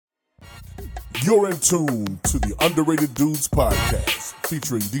You're in tune to the Underrated Dudes podcast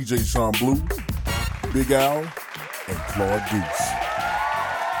featuring DJ Sean Blue, Big Al, and Claude Deuce.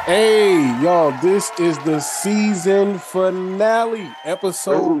 Hey, y'all, this is the season finale,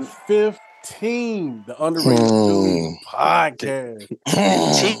 episode 15, the Underrated Dudes podcast.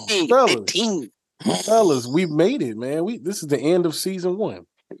 15. Fellas, we made it, man. This is the end of season 1.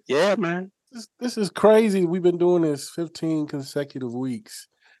 Yeah, man. This is crazy. We've been doing this 15 consecutive weeks.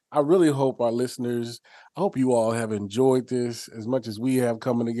 I really hope our listeners, I hope you all have enjoyed this as much as we have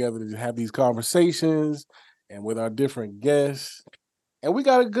coming together to have these conversations and with our different guests. And we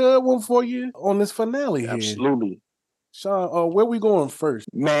got a good one for you on this finale here. Absolutely. Sean, where we going first?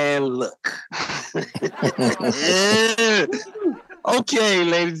 Man, look. Okay,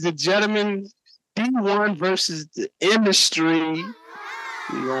 ladies and gentlemen, D1 versus the industry.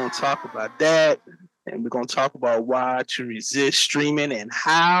 We're going to talk about that. And we're going to talk about why to resist streaming and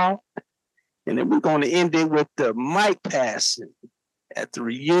how. And then we're going to end it with the mic passing at the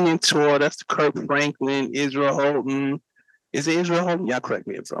reunion tour. That's the Kirk Franklin, Israel Houghton. Is it Israel Houghton? Y'all correct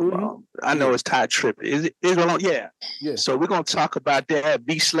me if I'm wrong. I know it's Ty Trippett. Is it Israel Houghton? Yeah. So we're going to talk about that.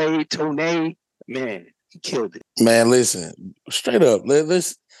 B-Slade, Tone. Man, he killed it. Man, listen, straight up.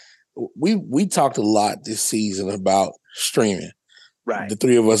 We talked a lot this season about streaming. Right. The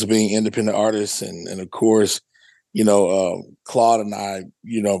three of us being independent artists and of course, Claude and I,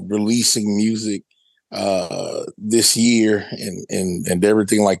 releasing music this year and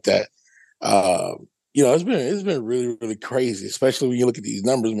everything like that. It's been really, really crazy, especially when you look at these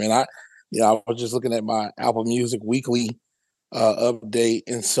numbers, man. I was just looking at my Apple Music weekly update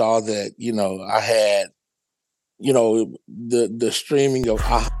and saw that, I had, the streaming of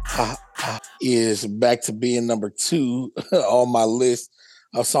is back to being number 2 on my list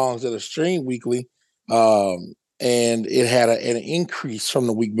of songs that are streamed weekly. And it had an increase from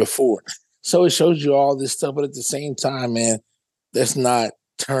the week before. So it shows you all this stuff, but at the same time, man, that's not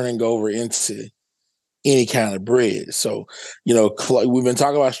turning over into any kind of bread. So, we've been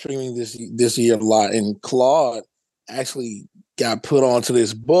talking about streaming this year a lot, and Claude actually got put onto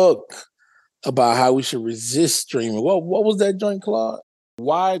this book about how we should resist streaming. What was that joint, Claude?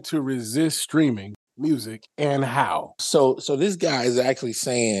 Why to resist streaming music and how. So this guy is actually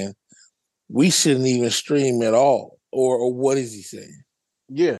saying we shouldn't even stream at all. Or what is he saying?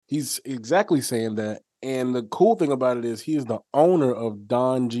 Yeah, he's exactly saying that. And the cool thing about it is he is the owner of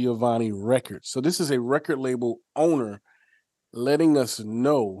Don Giovanni Records. So this is a record label owner letting us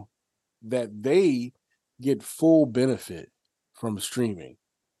know that they get full benefit from streaming.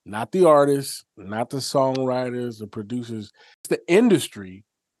 Not the artists, not the songwriters, the producers. It's the industry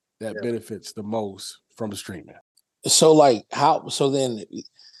that benefits the most from streaming. So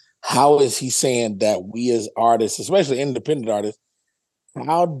how is he saying that we as artists, especially independent artists,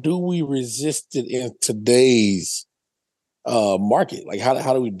 how do we resist it in today's market? Like,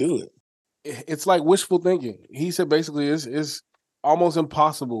 how do we do it? It's like wishful thinking. He said basically it's almost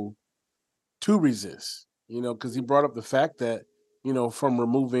impossible to resist, because he brought up the fact that, from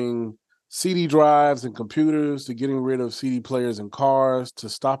removing CD drives and computers to getting rid of CD players in cars to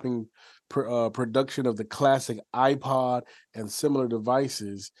stopping production of the classic iPod and similar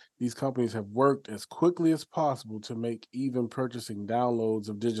devices, these companies have worked as quickly as possible to make even purchasing downloads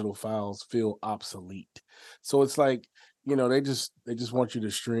of digital files feel obsolete. So it's like, they just want you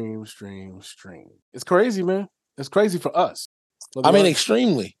to stream. It's crazy, man. It's crazy for us.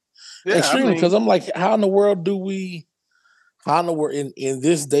 Extremely. Yeah, extremely, because I'm like, how in the world in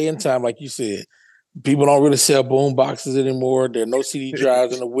this day and time, like you said, people don't really sell boom boxes anymore. There are no CD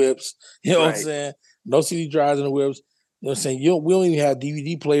drives in the whips. You know what I'm saying? No CD drives in the whips. You know what I'm saying? We don't even have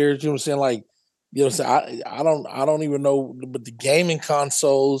DVD players. You know what I'm saying? Like, you know what I'm saying? I don't even know, but the gaming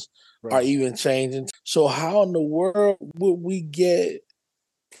consoles are even changing. So how in the world would we get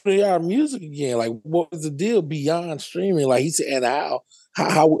our music again? Like, what was the deal beyond streaming? Like he said, and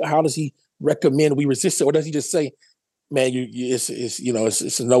how does he recommend we resist it? Or does he just say, man,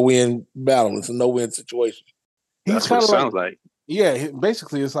 it's a no-win battle. It's a no-win situation. That's what it sounds like. Yeah,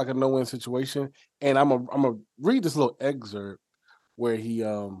 basically it's like a no-win situation. And I'm gonna read this little excerpt where he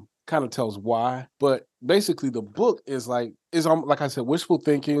kind of tells why. But basically the book is like I said, wishful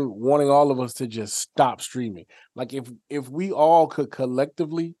thinking, wanting all of us to just stop streaming. Like if we all could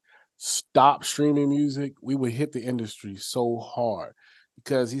collectively stop streaming music, we would hit the industry so hard.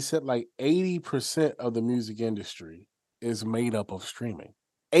 Because he said like 80% of the music industry is made up of streaming.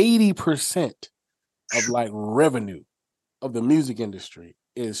 80% of like revenue of the music industry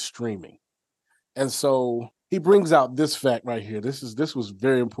is streaming. And so he brings out this fact right here. This was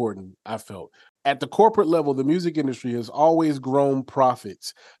very important, I felt. At the corporate level, the music industry has always grown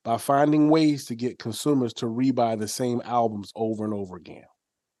profits by finding ways to get consumers to rebuy the same albums over and over again.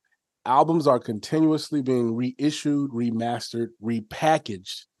 Albums are continuously being reissued, remastered,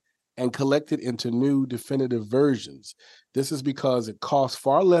 repackaged, and collected into new definitive versions. This is because it costs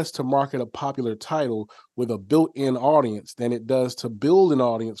far less to market a popular title with a built-in audience than it does to build an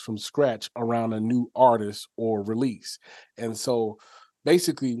audience from scratch around a new artist or release. And so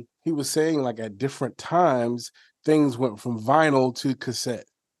basically, he was saying like at different times, things went from vinyl to cassette,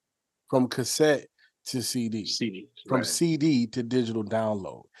 from cassette to CD, from CD to digital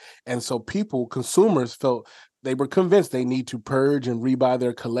download. And so consumers felt they were convinced they need to purge and rebuy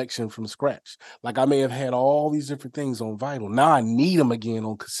their collection from scratch. Like I may have had all these different things on vinyl. Now I need them again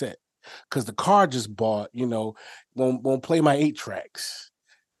on cassette because the car just bought, won't play my 8 tracks.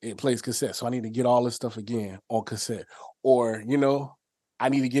 It plays cassette. So I need to get all this stuff again on cassette. Or, I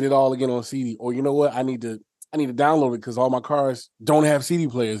need to get it all again on CD. Or you know what? I need to download it because all my cars don't have CD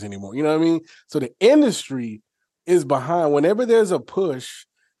players anymore. You know what I mean? So the industry is behind. Whenever there's a push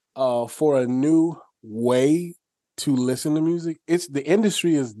for a new way to listen to music, the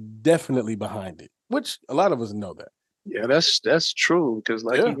industry is definitely behind it, which a lot of us know that. Yeah, that's true. Because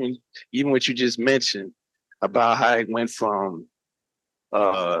even what you just mentioned about how it went from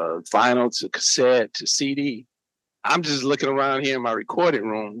vinyl to cassette to CD, I'm just looking around here in my recording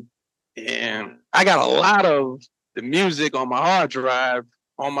room, and I got a lot of the music on my hard drive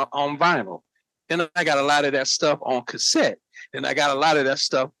on vinyl. Then I got a lot of that stuff on cassette. And I got a lot of that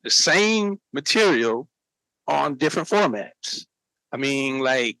stuff, the same material on different formats. I mean,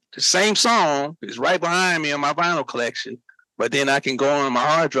 like the same song is right behind me in my vinyl collection, but then I can go on my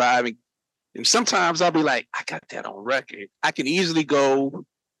hard drive and sometimes I'll be like, I got that on record. I can easily go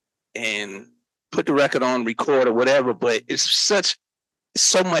and put the record on record or whatever, but it's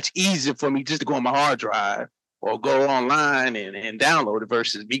so much easier for me just to go on my hard drive or go online and download it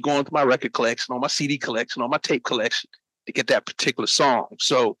versus me going to my record collection, on my CD collection, on my tape collection to get that particular song.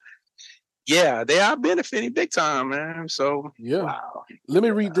 So yeah, they are benefiting big time, man. So yeah. Wow. Let me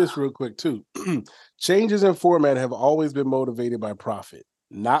read this real quick too. Changes in format have always been motivated by profit,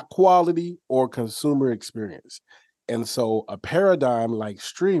 not quality or consumer experience. And so a paradigm like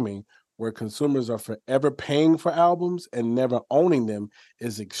streaming, where consumers are forever paying for albums and never owning them,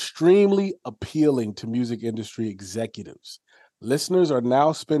 is extremely appealing to music industry executives. Listeners are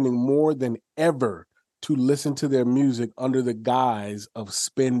now spending more than ever to listen to their music under the guise of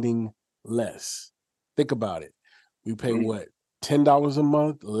spending less. Think about it. We pay what? $10 a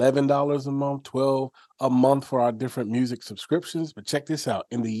month, $11 a month, $12 a month for our different music subscriptions. But check this out.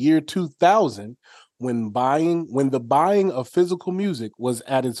 In the year 2000, when the buying of physical music was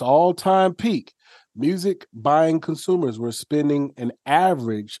at its all-time peak, music buying consumers were spending an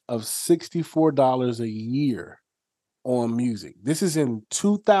average of $64 a year on music. This is in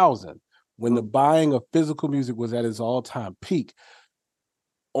 2000, when the buying of physical music was at its all-time peak.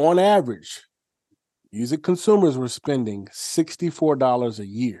 On average, music consumers were spending $64 a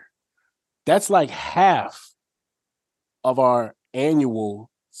year. That's like half of our annual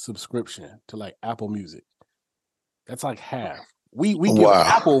subscription to like Apple Music. That's like half. We give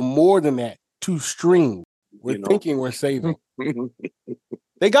Apple more than that to stream. We're thinking we're saving.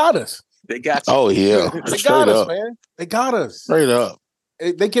 They got us. They got you. Oh yeah. They got us, man. They got us. Straight up.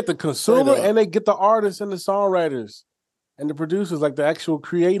 They get the consumer and they get the artists and the songwriters and the producers, like the actual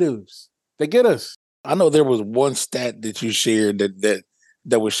creatives. They get us. I know there was one stat that you shared that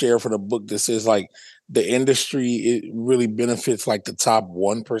was shared for the book that says like the industry, it really benefits like the top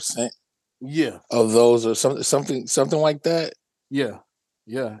 1%. Yeah. Of those or something like that. Yeah.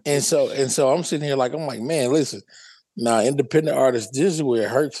 Yeah. And so I'm sitting here like, I'm like, man, listen, now independent artists, this is where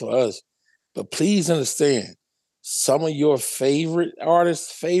it hurts for us. But please understand, some of your favorite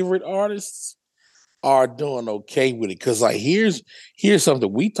artists are doing okay with it. Cause like here's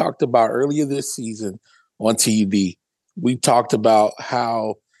something we talked about earlier this season on TV. We talked about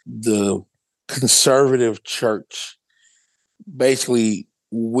how the conservative church basically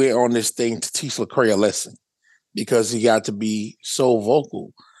went on this thing to teach Lecrae a lesson because he got to be so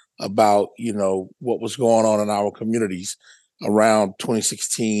vocal about, what was going on in our communities around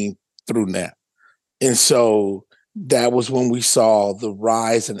 2016 through now. And so that was when we saw the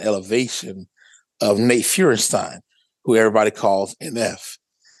rise and elevation of Nate Feuerstein, who everybody calls NF.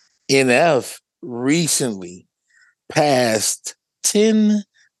 NF recently passed 10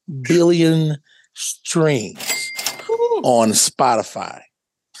 billion streams on Spotify,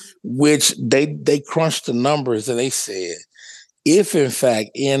 which they crunched the numbers and they said, if in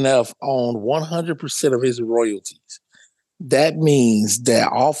fact NF owned 100% of his royalties, that means that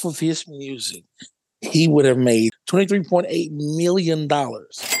off of his music, he would have made $23.8 million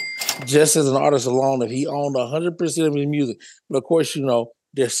just as an artist alone if he owned 100% of his music. But of course,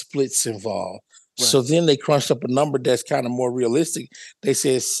 there's splits involved. Right. So then they crunched up a number that's kind of more realistic. They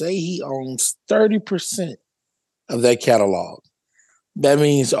said, say he owns 30% of that catalog. That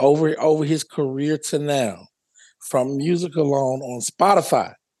means over his career to now, from music alone on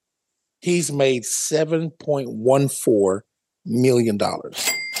Spotify, he's made $7.14 million.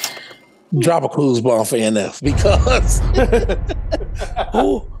 Drop a clues bomb for NF because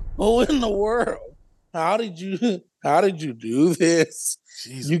who in the world? How did you do this?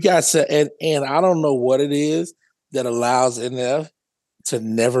 Jesus. You got to, and I don't know what it is that allows NF to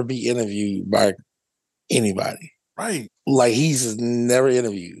never be interviewed by anybody. Right. Like he's never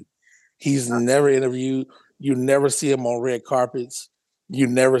interviewed. He's never interviewed. You never see him on red carpets. You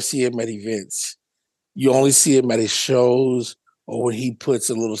never see him at events. You only see him at his shows or when he puts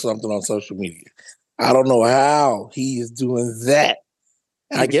a little something on social media. I don't know how he is doing that.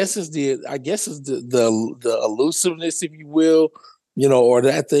 I guess it's the elusiveness, if you will, or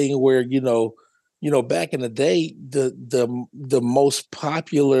that thing where back in the day, the most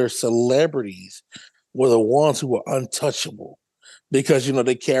popular celebrities were the ones who were untouchable because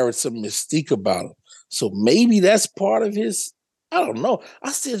they carried some mystique about them. So maybe that's part of his. I don't know.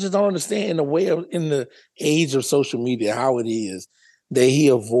 I still just don't understand in the age of social media how it is that he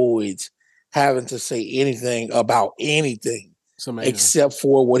avoids having to say anything about anything except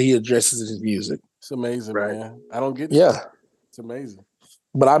for what he addresses in his music. It's amazing, right? Man. I don't get Yeah. It's amazing.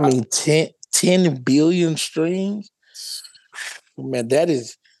 But I mean, 10 billion streams? Man, that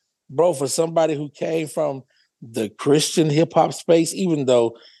is, bro, for somebody who came from the Christian hip-hop space, even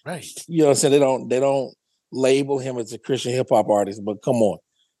though, right? You know what I'm saying? They don't label him as a Christian hip-hop artist, but come on.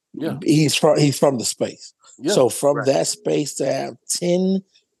 Yeah. He's from the space. Yeah. So from that space to have 10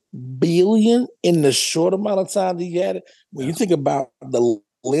 billion in the short amount of time that he had it, when you think about the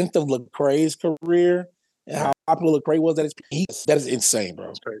length of Lecrae's career and how popular Lecrae was that is insane,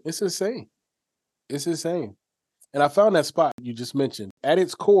 bro. It's insane. It's insane. And I found that spot you just mentioned. At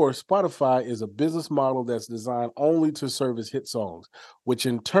its core, Spotify is a business model that's designed only to service hit songs, which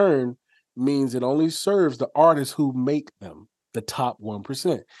in turn means it only serves the artists who make them, the top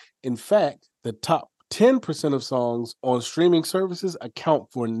 1%. In fact, the top 10% of songs on streaming services account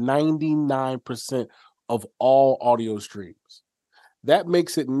for 99% of all audio streams. That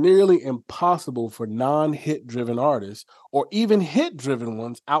makes it nearly impossible for non-hit driven artists or even hit driven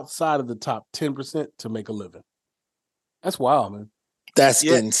ones outside of the top 10% to make a living. That's wild, man. That's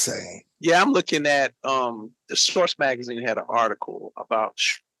insane. Yeah, I'm looking at the Source magazine had an article about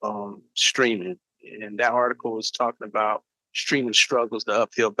streaming, and that article was talking about streaming struggles, the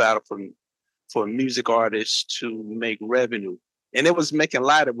uphill battle for music artists to make revenue. And it was making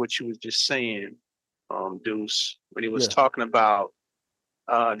light of what you was just saying, Deuce, when he was talking about,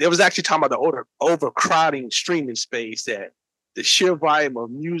 they was actually talking about the overcrowding streaming space, that the sheer volume of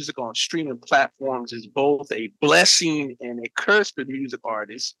music on streaming platforms is both a blessing and a curse for music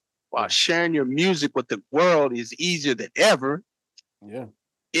artists. While sharing your music with the world is easier than ever,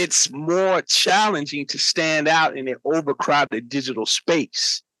 it's more challenging to stand out in an overcrowded digital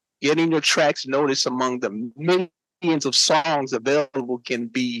space. Getting your tracks noticed among the millions of songs available can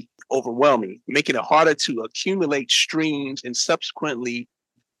be overwhelming, making it harder to accumulate streams and subsequently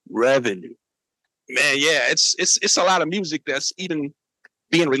revenue. Man, yeah, it's a lot of music that's even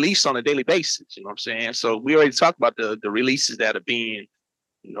being released on a daily basis. You know what I'm saying? So we already talked about the releases that are being,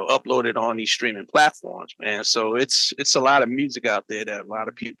 uploaded on these streaming platforms, man. So it's a lot of music out there that a lot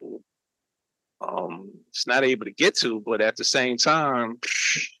of people it's not able to get to, but at the same time,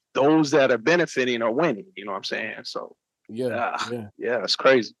 those that are benefiting are winning. You know what I'm saying? So yeah, it's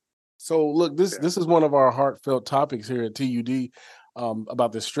crazy. So look, this is one of our heartfelt topics here at TUD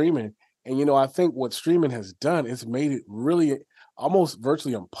about the streaming. And, I think what streaming has done is made it really almost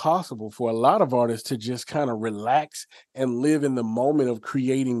virtually impossible for a lot of artists to just kind of relax and live in the moment of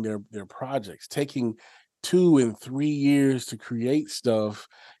creating their projects, taking 2 and 3 years to create stuff,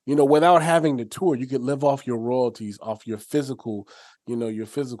 without having to tour. You could live off your royalties, off your physical, your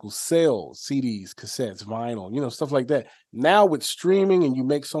physical sales, CDs, cassettes, vinyl, stuff like that. Now with streaming and you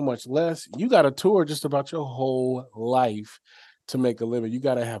make so much less, you got to tour just about your whole life to make a living. You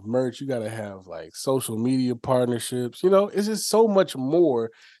got to have merch. You got to have like social media partnerships. It's just so much more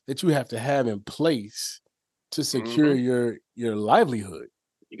that you have to have in place to secure your livelihood.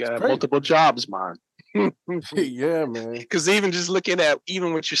 You got to have multiple jobs, man. Yeah, man. Because even just looking at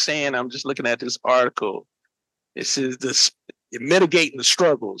what you're saying, I'm just looking at this article. It says You're mitigating the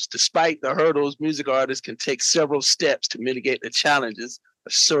struggles. Despite the hurdles, music artists can take several steps to mitigate the challenges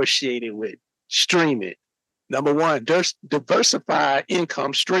associated with streaming. Number one, diversify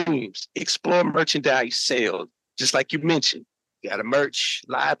income streams. Explore merchandise sales. Just like you mentioned, you got a merch,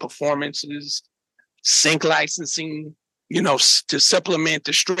 live performances, sync licensing, to supplement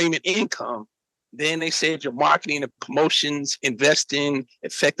the streaming income. Then they said your marketing and promotions, invest in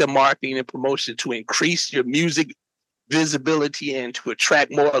effective marketing and promotion to increase your music visibility and to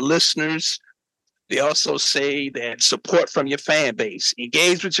attract more listeners. They also say that support from your fan base,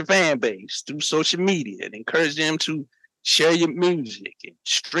 engage with your fan base through social media and encourage them to share your music and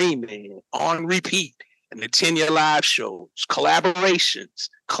stream it on repeat and attend your live shows, collaborations,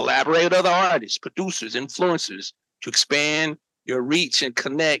 collaborate with other artists, producers, influencers to expand your reach and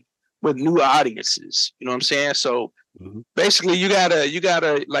connect with new audiences. You know what I'm saying? So basically you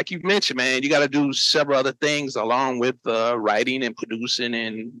gotta, like you mentioned, man, you gotta do several other things along with writing and producing,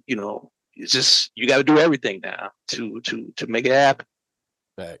 and it's just you gotta do everything now to make it happen.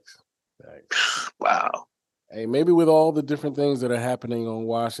 Facts. Wow. Hey, maybe with all the different things that are happening on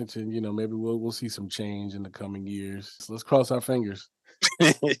Washington, maybe we'll see some change in the coming years. So let's cross our fingers.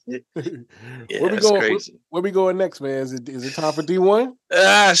 Yeah, where we going next, man? Is it time for D1?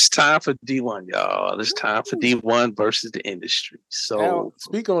 It's time for D1, y'all. It's time for D1 versus the industry. So Al,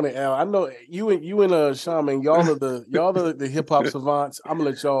 speak on it, Al. I know you and Shaman, y'all are the hip hop savants. I'm gonna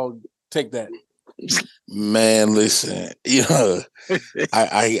let y'all take that. Man, listen,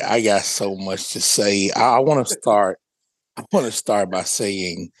 I got so much to say. I want to start by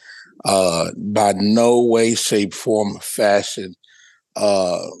saying, by no way, shape, form, or fashion,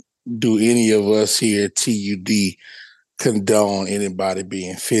 do any of us here at TUD condone anybody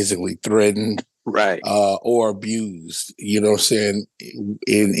being physically threatened, right, or abused, you know what I'm saying,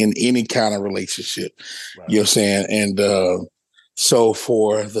 in any kind of relationship, right. You know what I'm saying? And so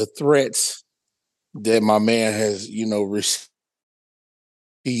for the threats that my man has, received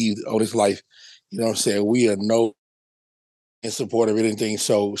on his life, you know what I'm saying, we are in support of anything.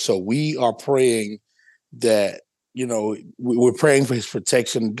 So we are praying that, we're praying for his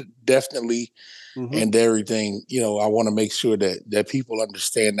protection, definitely, and everything. I want to make sure that people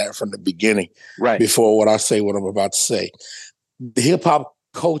understand that from the beginning, right, before what I'm about to say. The hip hop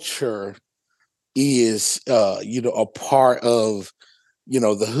culture is, a part of,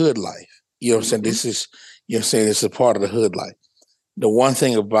 the hood life. You know what I'm saying? This is, it's a part of the hood life. The one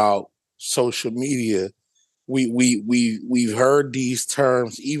thing about social media, we've heard these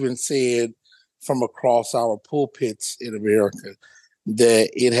terms even said from across our pulpits in America,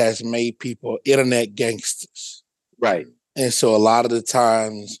 that it has made people internet gangsters. Right. And so a lot of the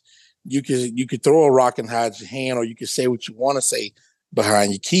times you could throw a rock and hide your hand, or you can say what you want to say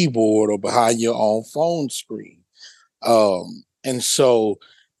behind your keyboard or behind your own phone screen. And so,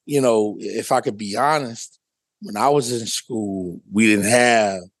 if I could be honest, when I was in school, we didn't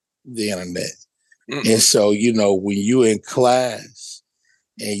have the internet. And so, when you're in class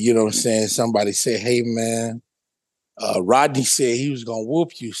and, what I'm saying, somebody said, hey, man, Rodney said he was going to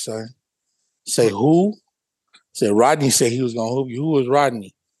whoop you, son. Say, who? Said, Rodney said he was going to whoop you. Who was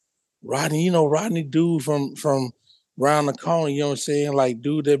Rodney? Rodney, Rodney dude from around the corner, you know what I'm saying? Like,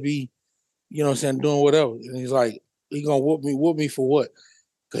 dude that be, doing whatever. And he's like, he going to whoop me for what?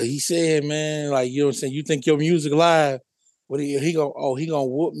 Because he said, man, like, you know what I'm saying? You think your music live? What he going to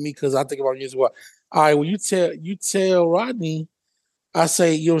whoop me because I think about music. What? All right, well, you tell Rodney, I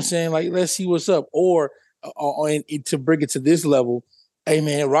say, you know what I'm saying? Like, let's see what's up. Or to bring it to this level, hey,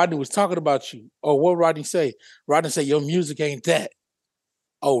 man, Rodney was talking about you. Or what Rodney say? Rodney say, your music ain't that.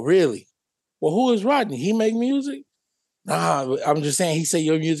 Oh, really? Well, who is Rodney? He make music? Nah, I'm just saying, he say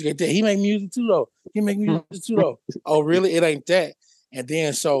your music ain't that. He make music too, though. Oh, really? It ain't that. And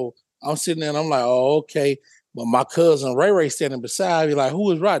then so I'm sitting there and I'm like, oh, okay. But my cousin Ray Ray standing beside me, like,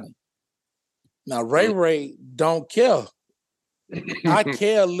 who is Rodney? Now, Ray Ray don't care. I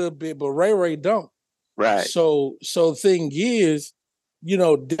care a little bit, but Ray Ray don't. Right. So the thing is,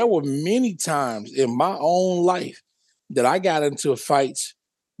 there were many times in my own life that I got into fights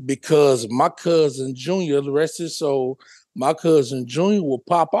because my cousin Junior, the rest of his soul, my cousin Junior will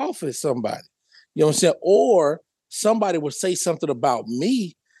pop off at somebody. You know what I'm saying? Or somebody would say something about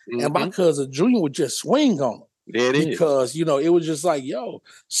me, and my cousin Junior would just swing on them. Because, it was just like, yo.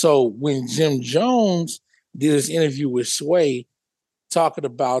 So when Jim Jones did his interview with Sway, talking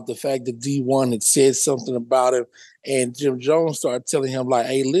about the fact that D1 had said something about him, and Jim Jones started telling him, like,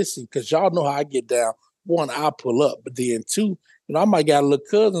 hey, listen, because y'all know how I get down. One, I pull up, but then two, I might got a little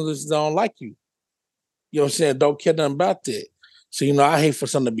cousin that don't like you. You know what I'm saying? Don't care nothing about that. So, I hate for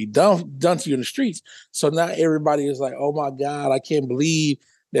something to be done to you in the streets. So now everybody is like, oh my God, I can't believe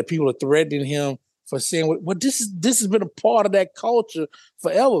that people are threatening him for saying what this has been a part of that culture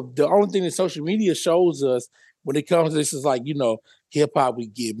forever. The only thing that social media shows us when it comes to this is like, hip hop, we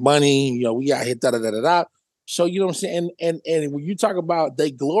get money, we got hit da da da da da. So you know what I'm saying? And when you talk about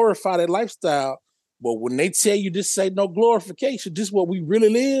they glorify that lifestyle, but when they tell you this ain't no glorification, this is what we really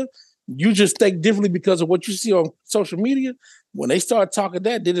live, you just think differently because of what you see on social media. When they start talking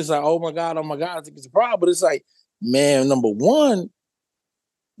that, then it's like, oh my God, I think it's a problem. But it's like, man, number one,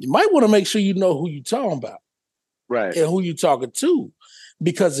 you might want to make sure you know who you're talking about. Right. And who you're talking to.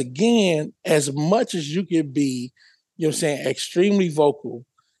 Because again, as much as you can be, extremely vocal,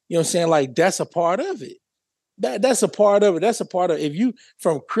 like that's a part of it. That's a part of it. That's a part of it. If you,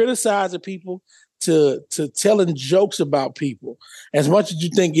 from criticizing people to telling jokes about people, as much as you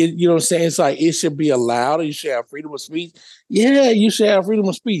think it, it's like it should be allowed or you should have freedom of speech. Yeah, you should have freedom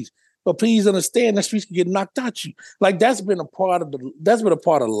of speech. But please understand that speech can get knocked out you. Like that's been a part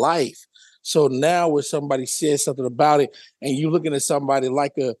of life. So now when somebody says something about it and you're looking at somebody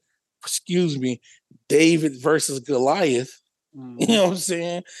like David versus Goliath, you know what I'm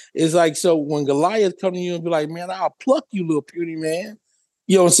saying? It's like, so when Goliath come to you and be like, man, I'll pluck you, little puny man.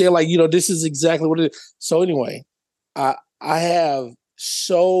 You know what I'm saying? Like, this is exactly what it is. So anyway, I have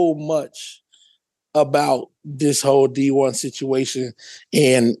so much about this whole D1 situation.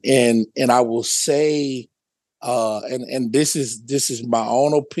 And I will say, and this is my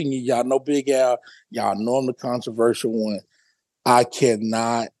own opinion. Y'all know Big Al. Y'all know I'm the controversial one. I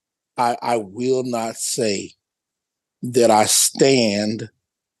will not say that I stand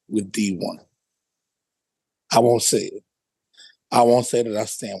with D1. I won't say it. I won't say that I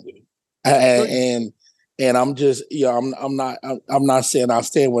stand with him. And I'm just, I'm not saying I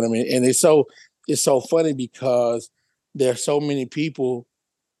stand with him. And it's so funny because there's so many people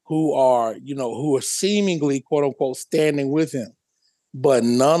who are seemingly quote unquote standing with him, but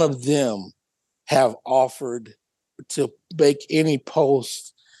none of them have offered to make any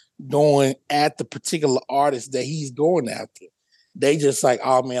posts going at the particular artist that he's going after. They just like,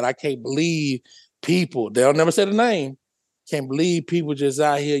 oh man, I can't believe people, they'll never say the name, can't believe people just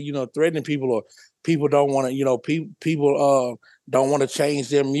out here, threatening people, or people don't want to, people don't want to change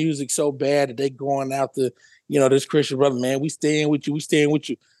their music so bad that they going after, this Christian brother, man, we staying with you.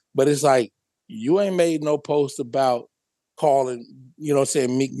 But it's like, you ain't made no post about calling,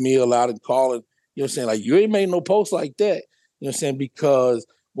 saying Meek Mill out and calling, like you ain't made no post like that, because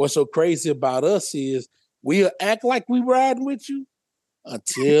what's so crazy about us is we'll act like we riding with you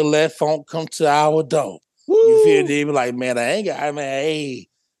until that phone come to our door. Woo! You feel they be like, man, I mean,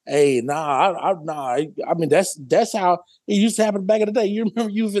 that's how it used to happen back in the day. You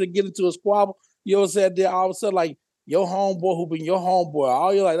remember you finna get into a squabble, said there all of a sudden, like, your homeboy who been your homeboy,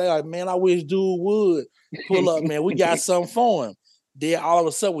 all you're like, man, I wish dude would pull up, man. We got something for him. Then all of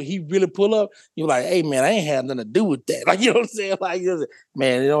a sudden, when he really pull up, you're like, hey, man, I ain't had nothing to do with that. Like, you know what I'm saying? Like,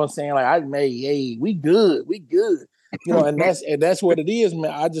 man, you know what I'm saying? Like, we good. And that's what it is, man.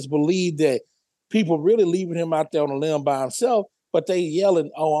 I just believe that people really leaving him out there on a limb by himself, but they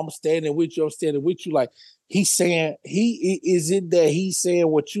yelling, oh, I'm standing with you. Like, he's saying, is it that he's saying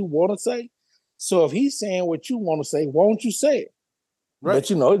what you want to say? So if he's saying what you want to say, won't you say it? Right.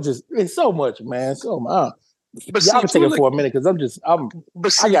 But it's so much, man. So much. But y'all can take it for a minute because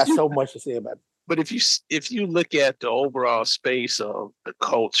I got so much to say about it. But if you look at the overall space of the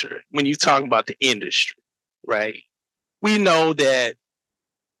culture, when you talk about the industry, right? We know that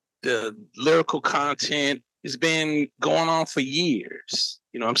the lyrical content has been going on for years.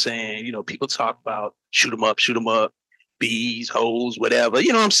 You know what I'm saying? People talk about shoot 'em up, bees, hoes, whatever.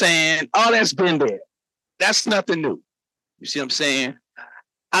 You know what I'm saying? All that's been there. That's nothing new. You see what I'm saying?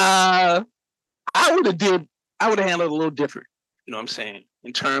 I would have handled it a little different. You know what I'm saying?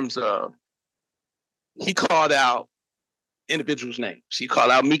 In terms of, he called out individuals' names. He called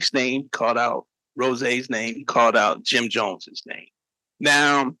out Meek's name, he called out Rose's name, he called out Jim Jones's name.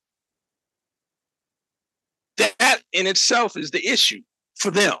 Now, that in itself is the issue for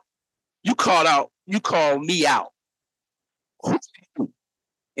them. You call me out.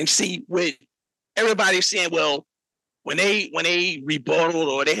 And see, with everybody saying, well, when they rebutted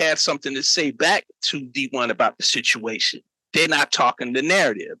or they had something to say back to D1 about the situation, they're not talking the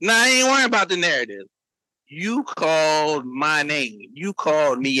narrative. Now, I ain't worrying about the narrative. You called my name. You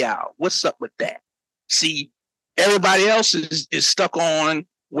called me out. What's up with that? See, everybody else is stuck on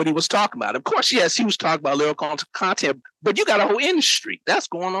what he was talking about. Of course, yes, he was talking about lyrical content, but you got a whole industry that's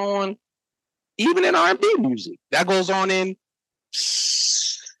going on, even in R&B music. That goes on in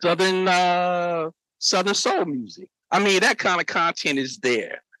Southern soul music. I mean, that kind of content is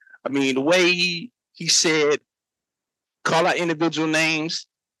there. I mean, the way he said, call out individual names,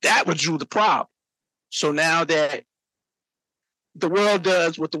 that was drew the problem. So now that the world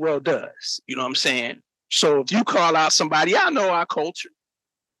does what the world does, you know what I'm saying? So if you call out somebody, I know our culture.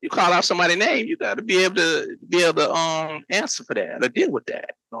 You call out somebody's name, you got to be able to answer for that or deal with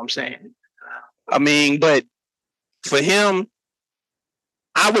that. You know what I'm saying? I mean, but for him,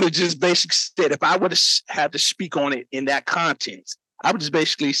 I would have just basically said, if I would have had to speak on it in that context, I would just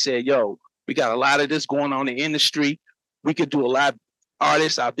basically say, yo, we got a lot of this going on in the industry. We could do a lot,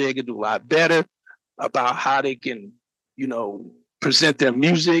 artists out there could do a lot better about how they can, you know, present their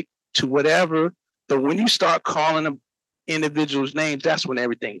music to whatever. But when you start calling them individuals' names, that's when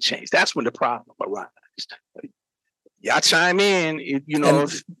everything changed. That's when the problem arises. Y'all chime in, you know.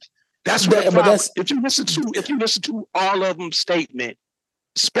 That's what the problem. If you listen to all of them statement,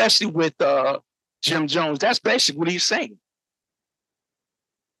 especially with Jim Jones, that's basically what he's saying.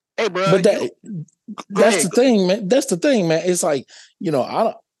 Hey, bro. But that's the thing, man. That's the thing, man. It's like, you know, I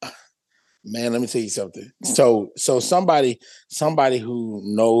don't. Man, let me tell you something. So somebody who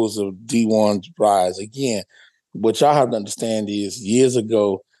knows of D1's rise, again, what y'all have to understand is years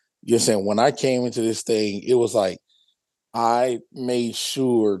ago, you're saying when I came into this thing, it was like I made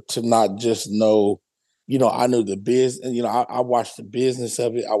sure to not just know, you know, I knew the business, you know, I watched the business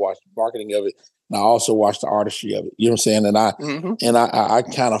of it, I watched the marketing of it, and I also watched the artistry of it. You know what I'm saying? And I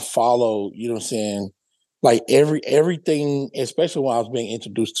kind of follow, you know what I'm saying, like everything, especially when I was being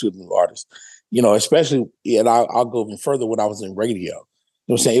introduced to new artists, you know, especially, and I'll go even further when I was in radio. You know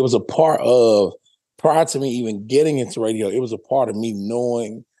what I'm saying? It was a part of, prior to me even getting into radio, it was a part of me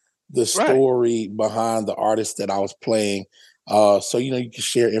knowing the story behind the artist that I was playing. So, you know, you can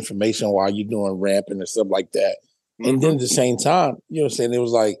share information while you're doing ramping and stuff like that. And then at the same time, you know what I'm saying, it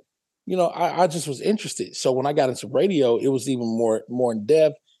was like, you know, I just was interested. So when I got into radio, it was even more in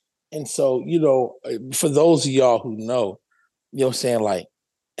depth. And so, you know, for those of y'all who know, you know what I'm saying, like,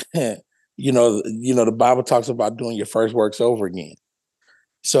 you know, the Bible talks about doing your first works over again.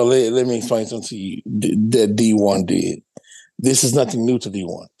 So let me explain something to you that D1 did. This is nothing new to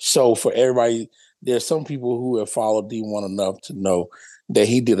D1. So for everybody, there's some people who have followed D1 enough to know that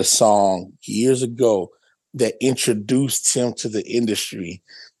he did a song years ago that introduced him to the industry.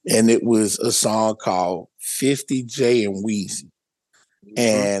 And it was a song called 50 J and Weezy.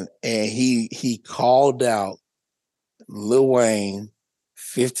 And he called out Lil Wayne,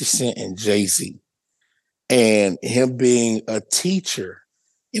 50 Cent, and Jay-Z. And him being a teacher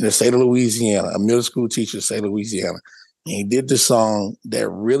in the state of Louisiana, a middle school teacher in the state of Louisiana. And he did the song that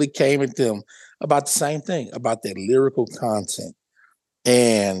really came at them about the same thing, about that lyrical content.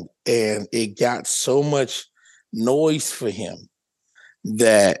 And it got so much noise for him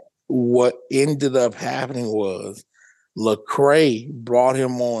that what ended up happening was Lecrae brought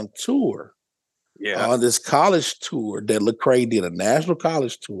him on tour. On this college tour that Lecrae did, a national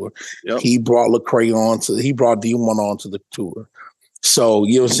college tour. He brought Lecrae he brought D1 on to the tour. So,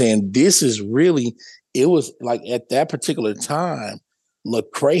 you know what I'm saying? This is really, it was like at that particular time,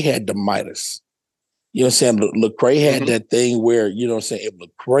 Lecrae had the Midas. You know what I'm saying? Lecrae had that thing where, you know what I'm saying, if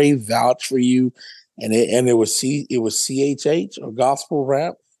Lecrae vouched for you, and it was CHH or gospel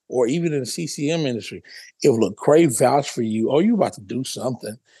rap, or even in the CCM industry, if Lecrae vouched for you, oh, you about to do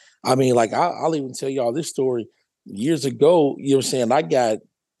something. I mean, like, I'll even tell y'all this story. Years ago, you know what I'm saying, I got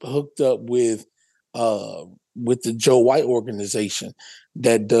hooked up with the Joe White organization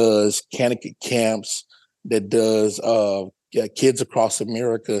that does candidate camps, that does Kids Across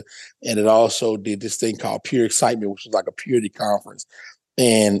America, and it also did this thing called Pure Excitement, which was like a purity conference.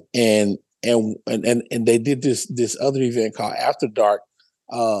 And they did this other event called After Dark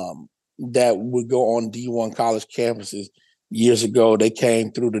that would go on D1 college campuses. Years ago, they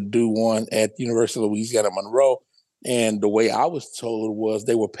came through to do one at the University of Louisiana Monroe. And the way I was told was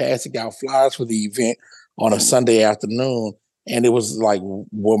they were passing out flyers for the event on a Sunday afternoon. And it was like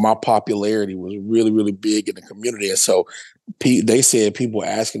where my popularity was really, really big in the community. And so they said people were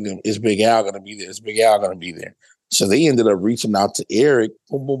asking them, is Big Al going to be there? Is Big Al going to be there? So they ended up reaching out to Eric,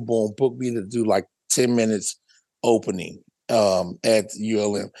 boom, boom, boom, booked me to do like 10 minutes opening at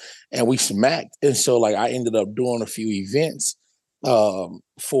ULM, and we smacked. And so like I ended up doing a few events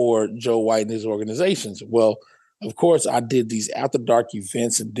for Joe White and his organizations. Well, of course, I did these after dark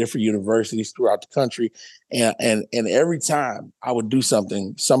events at different universities throughout the country. And every time I would do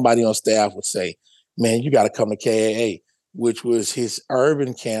something, somebody on staff would say, man, you got to come to KAA, which was his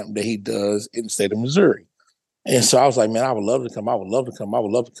urban camp that he does in the state of Missouri. And so I was like, man, I would love to come. I would love to come. I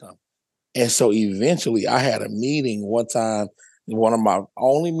would love to come. And so eventually I had a meeting one time, one of my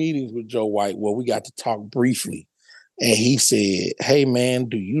only meetings with Joe White, where we got to talk briefly and he said, "Hey man,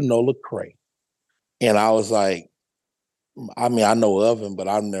 do you know Lecrae?" And I was like, I mean, I know of him, but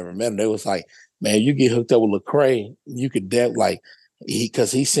I've never met him. They was like, man, you get hooked up with Lecrae, you could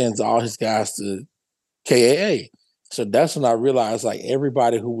because he sends all his guys to KAA. So that's when I realized like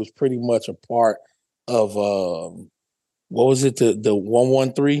everybody who was pretty much a part of what was it, the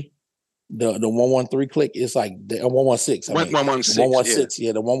 113? The 113 click, it's like the 116. 116. 116,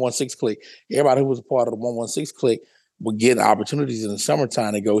 yeah, the 116 click. Everybody who was a part of the 116 click would get opportunities in the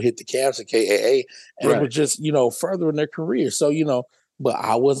summertime to go hit the camps at KAA, and it was just, furthering their career. So, but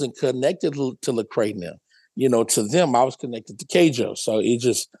I wasn't connected to Lecrae now. To them, I was connected to Kjo. So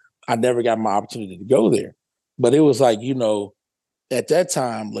I never got my opportunity to go there. But it was like, at that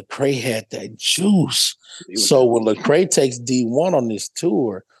time, Lecrae had that juice. So when Lecrae takes D1 on this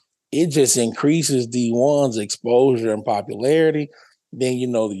tour, it just increases D1's exposure and popularity. Then,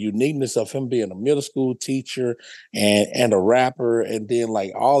 the uniqueness of him being a middle school teacher and a rapper. And then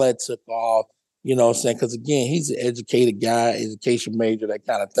like all that took off, what I'm saying? Because again, he's an educated guy, education major, that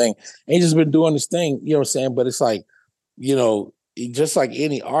kind of thing. And he's just been doing this thing, what I'm saying? But it's like, just like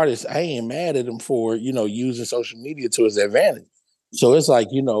any artist, I ain't mad at him for, using social media to his advantage. So it's like,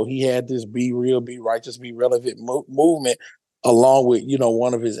 he had this Be Real, Be Righteous, Be Relevant movement along with,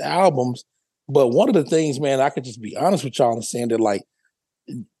 one of his albums. But one of the things, man, I could just be honest with y'all and saying that, like,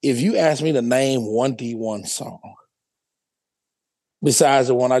 if you ask me to name one D1 song, besides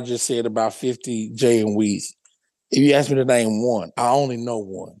the one I just said about 50 J and Weezy, if you ask me to name one, I only know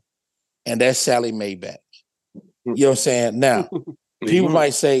one. And that's Sally Maybach. You know what I'm saying? Now, people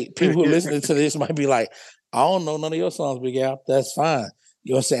might say, people who are listening to this might be like, I don't know none of your songs, Big Al. That's fine.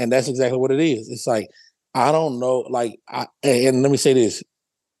 You know what I'm saying? That's exactly what it is. It's like, I don't know, and let me say this.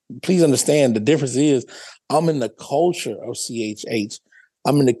 Please understand the difference is I'm in the culture of CHH.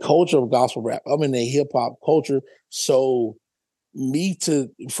 I'm in the culture of gospel rap. I'm in the hip hop culture. So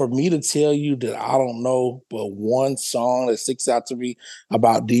for me to tell you that I don't know but one song that sticks out to me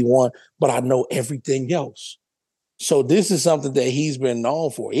about D1, but I know everything else. So this is something that he's been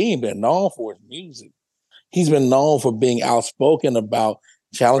known for. He ain't been known for his music. He's been known for being outspoken about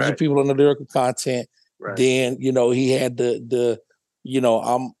challenging people on the lyrical content. Right. Then, he had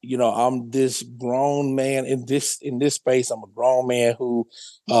I'm this grown man in this space. I'm a grown man who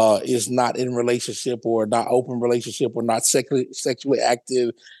is not in relationship or not open relationship or not sexually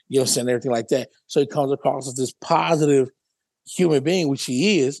active, everything like that. So he comes across as this positive human being, which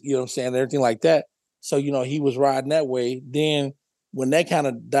he is, everything like that. So, he was riding that way. Then when that kind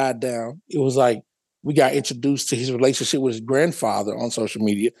of died down, it was like we got introduced to his relationship with his grandfather on social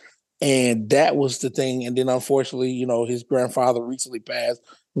media. And that was the thing. And then unfortunately, his grandfather recently passed,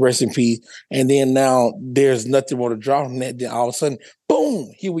 rest in peace. And then now there's nothing more to draw from that. Then all of a sudden,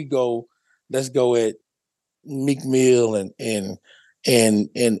 boom, here we go. Let's go at Meek Mill and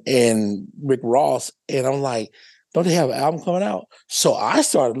Rick Ross. And I'm like, don't they have an album coming out? So I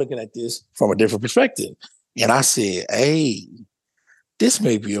started looking at this from a different perspective. And I said, hey, this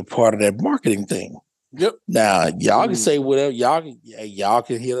may be a part of that marketing thing. Yep. Now y'all can say whatever y'all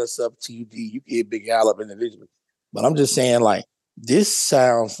can hit us up, TUD. You can hit Big Al up individually, but I'm just saying, like, this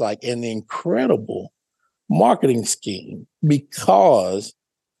sounds like an incredible marketing scheme because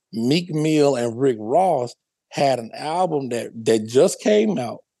Meek Mill and Rick Ross had an album that just came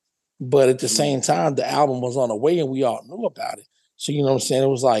out, but at the same time, the album was on the way and we all knew about it. So you know what I'm saying? It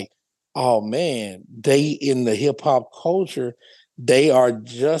was like, oh man, they in the hip hop culture. They are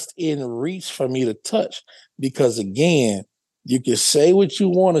just in reach for me to touch because, again, you can say what you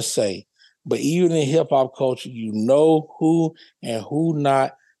want to say, but even in hip hop culture, you know who and who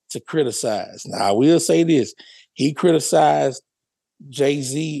not to criticize. Now, I will say this. He criticized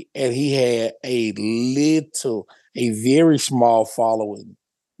Jay-Z and he had a very small following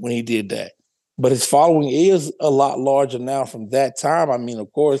when he did that. But his following is a lot larger now from that time. I mean,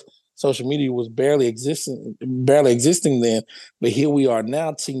 of course, social media was barely existing then, but here we are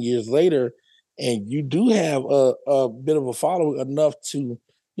now 10 years later, and you do have a bit of a following enough to,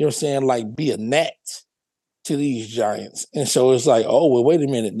 like be a gnat to these giants. And so it's like, oh, well, wait a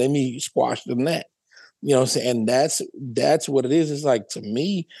minute, let me squash the gnat. You know what I'm saying? And that's what it is. It's like, to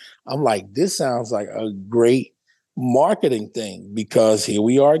me, I'm like, this sounds like a great marketing thing because here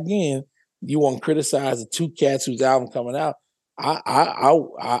we are again. You want to criticize the two cats whose album coming out.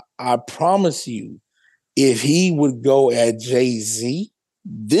 I promise you, if he would go at Jay-Z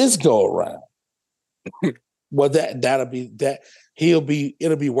this go around, well, it'll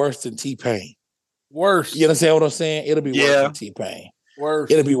be worse than T-Pain. Worse. You understand what I'm saying? It'll be worse than T-Pain.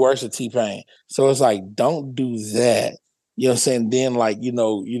 Worse. It'll be worse than T-Pain. So it's like, don't do that. You know what I'm saying? Then, like,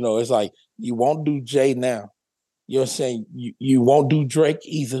 it's like, you won't do Jay now. You know what I'm saying? You won't do Drake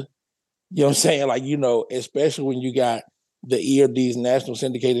either. You know what I'm saying? Like, especially when you got the ear of these national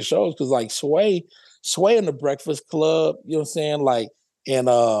syndicated shows, because like Sway and the Breakfast Club, you know what I'm saying? Like, and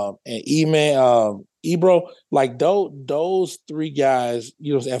E-Man, Ebro, like those three guys,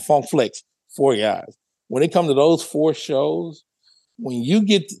 and Funk Flex, 4 guys. When it comes to those 4 shows, when you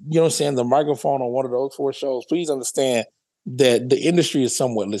get, the microphone on one of those 4 shows, please understand that the industry is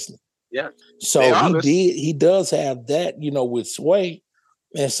somewhat listening. Yeah. So he does have that, with Sway.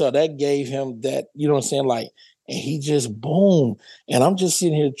 And so that gave him that, like, and he just boom. And I'm just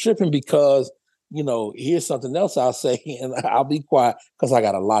sitting here tripping because, here's something else I'll say, and I'll be quiet because I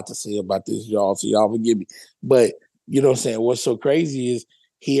got a lot to say about this, y'all. So y'all forgive me. But what's so crazy is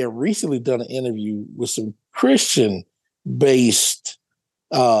he had recently done an interview with some Christian-based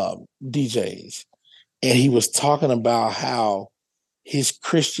DJs. And he was talking about how his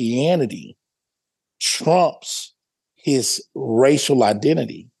Christianity trumps his racial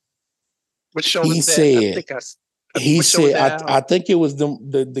identity. What show he was said, that? I think it was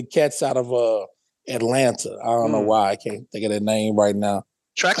the cats out of Atlanta. I don't know why I can't think of their name right now.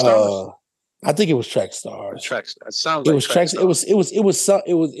 Track Stars. I think it was Track Stars. It sounds like it was Track Stars. It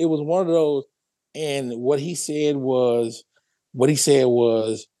was one of those. And what he said was,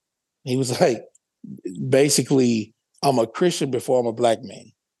 he was like, basically, I'm a Christian before I'm a black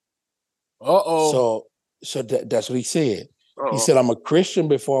man. So that's what he said. He said, I'm a Christian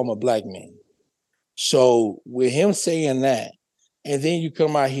before I'm a black man. So with him saying that, and then you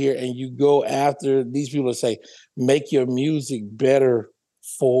come out here and you go after these people that say, make your music better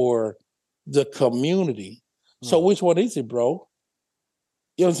for the community. So which one is it, bro?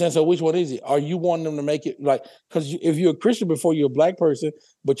 You know what I'm saying? So which one is it? Are you wanting them to make it like, because if you're a Christian before you're a black person,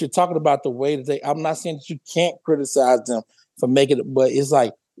 but you're talking about the way that I'm not saying that you can't criticize them for making it, but it's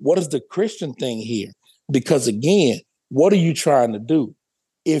like, what is the Christian thing here? Because again, what are you trying to do?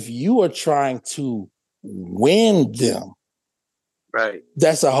 If you are trying to win them, right,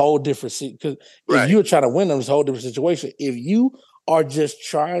 that's a whole different because if you're trying to win them, it's a whole different situation. If you are just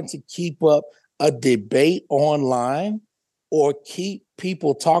trying to keep up a debate online or keep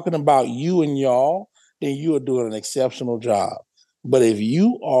people talking about you and y'all, then you are doing an exceptional job. But if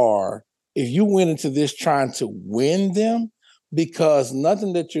you went into this trying to win them, because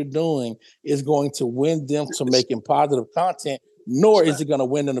nothing that you're doing is going to win them to making positive content, nor is it going to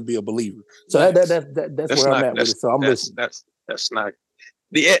win them to be a believer. So that's where I'm at with it. So I'm listening. That's not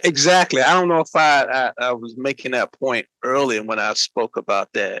exactly. I don't know if I was making that point earlier when I spoke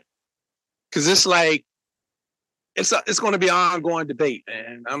about that, because it's like it's going to be an ongoing debate,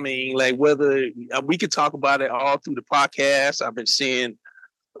 man. I mean, like whether we could talk about it all through the podcast. I've been seeing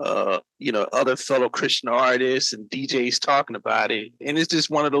other fellow Christian artists and DJs talking about it, and it's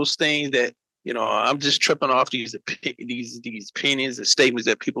just one of those things that I'm just tripping off these opinions and statements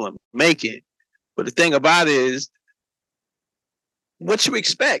that people are making. But the thing about it is, what you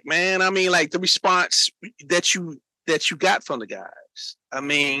expect, man? I mean, like the response that you got from the guys. I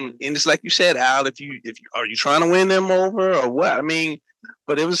mean, and it's like you said, Al, if you are you trying to win them over or what? I mean,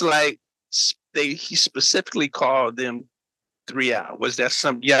 but it was like he specifically called them 3 out. Was that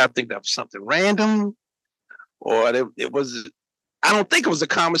something? Yeah, I think that was something random, or it was. I don't think it was a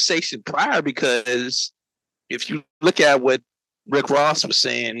conversation prior, because if you look at what Rick Ross was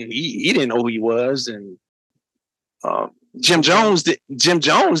saying, he didn't know who he was, and Jim Jones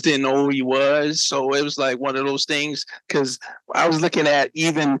didn't know who he was. So it was like one of those things, because I was looking at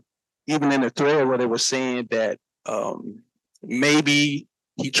even in the thread where they were saying that maybe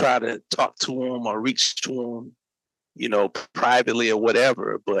he tried to talk to him or reach to him, privately or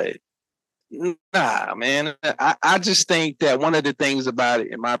whatever. But nah, man, I just think that one of the things about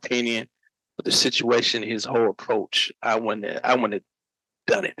it, in my opinion, with the situation, his whole approach, I wouldn't have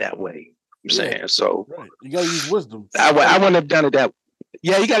done it that way. I'm saying, so right. You gotta use wisdom. I wouldn't have done it that way.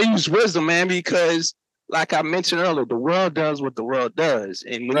 Yeah, you gotta use wisdom, man, because like I mentioned earlier, the world does what the world does,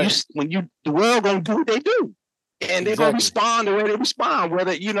 and when the world gonna do what they do, and they're gonna respond the way they respond,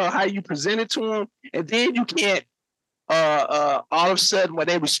 whether how you present it to them, and then you can't. All of a sudden, when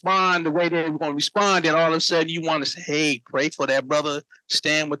they respond the way they're going to respond, then all of a sudden you want to say, "Hey, pray for that brother,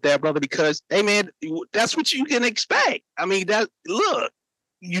 stand with that brother," because, hey, man, that's what you can expect. I mean, look,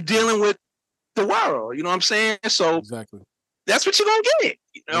 you're dealing with the world. You know what I'm saying? So exactly, that's what you're gonna get.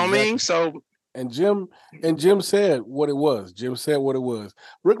 You know what I mean? So. And Jim said what it was. Jim said what it was.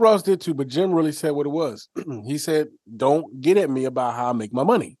 Rick Ross did too, but Jim really said what it was. He said, "Don't get at me about how I make my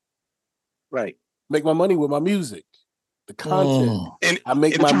money. Right, make my money with my music." The content, and I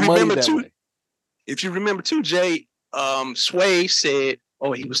make my money that way. If you remember too, Jay, Sway said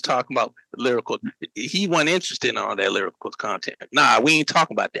oh, he was talking about lyrical. He wasn't interested in all that lyrical content. Nah, we ain't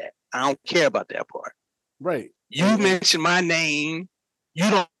talking about that. I don't care about that part. Right. You mentioned my name. You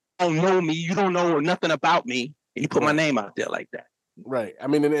don't know me. You don't know nothing about me. And you put my name out there like that. Right. I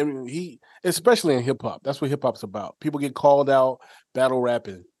mean, and he, especially in hip hop, that's what hip hop's about. People get called out battle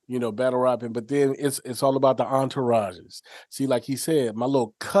rapping, but then it's all about the entourages. See, like he said, my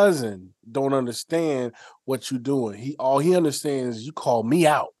little cousin don't understand what you're doing. All he understands is you call me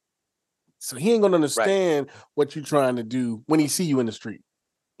out. So he ain't gonna understand what you're trying to do when he see you in the street.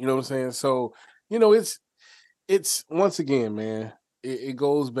 You know what I'm saying? So, it's once again, man, it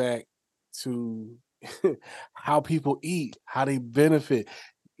goes back to how people eat, how they benefit.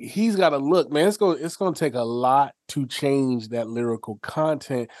 He's got to look, man. It's going to take a lot to change that lyrical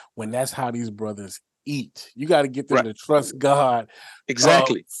content when that's how these brothers eat. You got to get them to trust God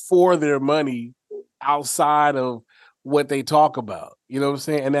exactly for their money outside of what they talk about. You know what I'm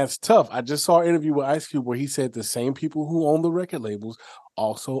saying? And that's tough. I just saw an interview with Ice Cube where he said the same people who own the record labels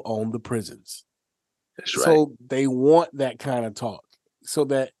also own the prisons. That's right. So they want that kind of talk so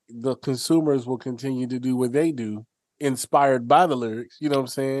that the consumers will continue to do what they do, inspired by the lyrics, you know what I'm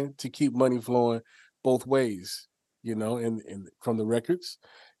saying, to keep money flowing both ways, and from the records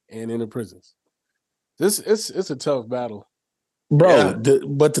and in the prisons. It's a tough battle. Bro,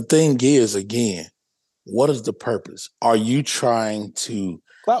 but the thing is, again, what is the purpose? Are you trying to,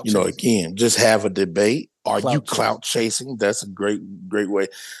 again, just have a debate? Are you clout chasing? That's a great way.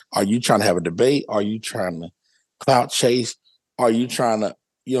 Are you trying to have a debate? Are you trying to clout chase? Are you trying to,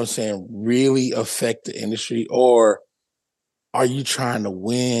 really affect the industry? Or are you trying to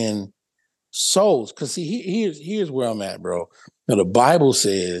win souls? Because see, here's where I'm at, bro. Now, the Bible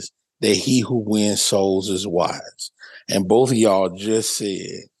says that he who wins souls is wise. And both of y'all just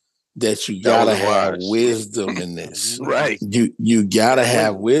said that you gotta have wisdom in this. Right. You gotta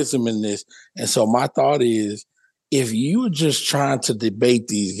have wisdom in this. And so my thought is, if you're just trying to debate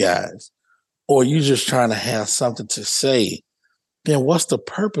these guys, or you're just trying to have something to say, then what's the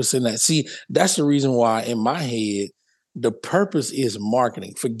purpose in that? See, that's the reason why in my head, the purpose is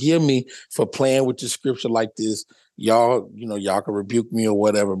marketing. Forgive me for playing with the scripture like this. Y'all can rebuke me or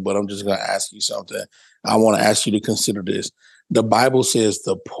whatever, but I'm just gonna ask you something. I want to ask you to consider this. The Bible says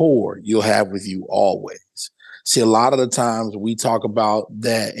the poor you'll have with you always. See, a lot of the times we talk about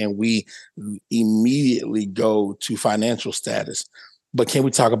that and we immediately go to financial status, but can we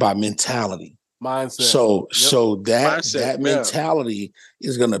talk about mentality? Mindset. So that mentality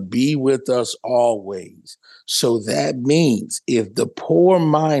is going to be with us always. So that means if the poor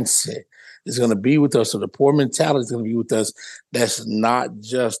mindset is going to be with us, so the poor mentality is going to be with us, that's not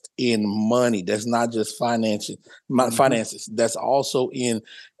just in money. That's not just finances. That's also in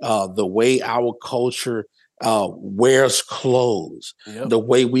the way our culture wears clothes, the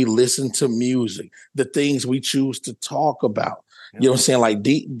way we listen to music, the things we choose to talk about. You know what I'm saying? Like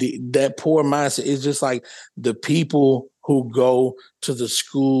that poor mindset is just like the people who go to the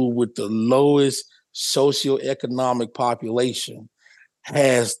school with the lowest socioeconomic population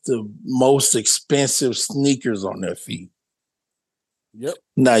has the most expensive sneakers on their feet. Yep.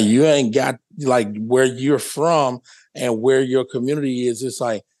 Now you ain't got like where you're from and where your community is. It's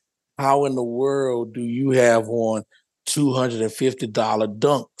like, how in the world do you have on $250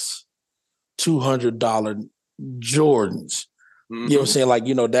 dunks, $200 Jordans? You know what I'm saying? Like,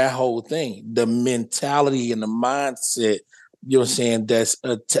 that whole thing, the mentality and the mindset, you know what I'm saying? That's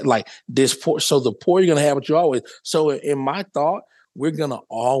like this poor. So the poor, you're going to have what you always. So in my thought, we're going to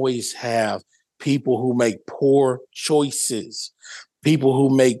always have people who make poor choices, people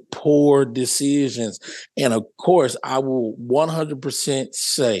who make poor decisions. And of course, I will 100%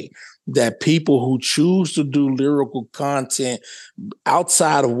 say that people who choose to do lyrical content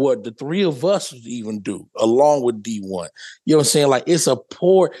outside of what the three of us even do, along with D1, you know what I'm saying? Like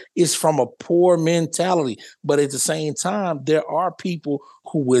it's from a poor mentality. But at the same time, there are people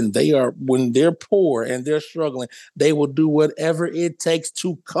who, when they're poor and they're struggling, they will do whatever it takes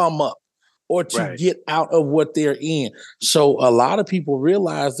to come up or to get out of what they're in. So a lot of people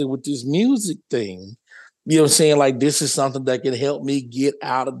realize that with this music thing, you know what I'm saying? Like, this is something that can help me get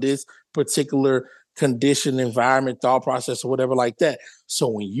out of this particular condition, environment, thought process, or whatever like that. So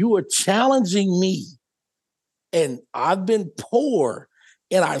when you are challenging me and I've been poor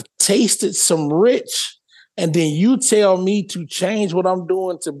and I've tasted some rich, and then you tell me to change what I'm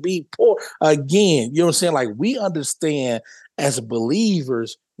doing to be poor again, you know what I'm saying? Like, we understand as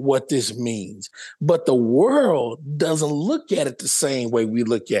believers what this means, but the world doesn't look at it the same way we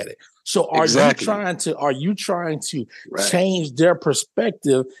look at it. So are you trying to change their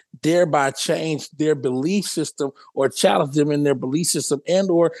perspective, thereby change their belief system or challenge them in their belief system and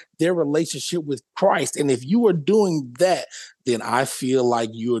or their relationship with Christ? And if you are doing that, then I feel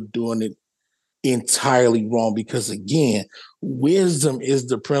like you're doing it entirely wrong, because again, wisdom is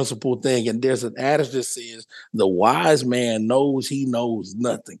the principal thing. And there's an adage that says the wise man knows he knows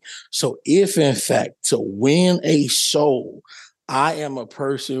nothing. So if in fact to win a soul, I am a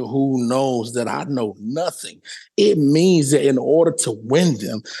person who knows that I know nothing, it means that in order to win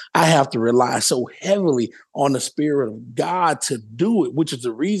them, I have to rely so heavily on the Spirit of God to do it, which is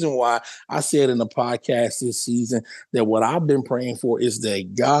the reason why I said in the podcast this season that what I've been praying for is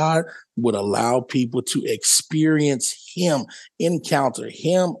that God would allow people to experience him, encounter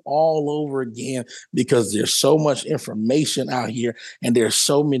him all over again, because there's so much information out here and there's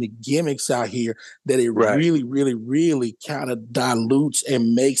so many gimmicks out here that it really, really, really kind of dilutes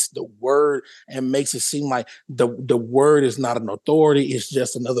and makes the word and makes it seem like the word is not an authority. It's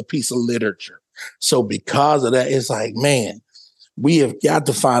just another piece of literature. So because of that, it's like, man, we have got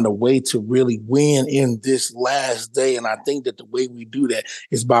to find a way to really win in this last day. And I think that the way we do that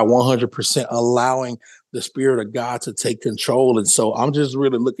is by 100% allowing the Spirit of God to take control. And so I'm just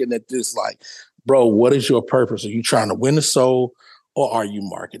really looking at this like, bro, what is your purpose? Are you trying to win the soul, or are you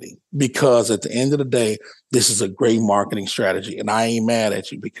marketing? Because at the end of the day, this is a great marketing strategy. And I ain't mad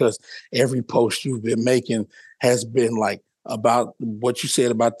at you, because every post you've been making has been like about what you said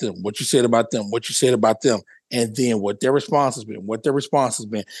about them, what you said about them, what you said about them. And then what their response has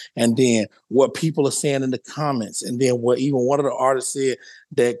been, and then what people are saying in the comments, and then what even one of the artists said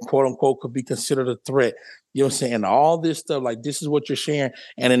that quote unquote could be considered a threat. You know what I'm saying? All this stuff, like this is what you're sharing.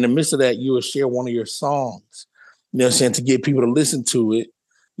 And in the midst of that, you will share one of your songs, you know what I'm saying, to get people to listen to it.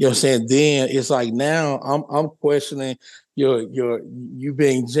 You know what I'm saying? Then it's like now I'm questioning you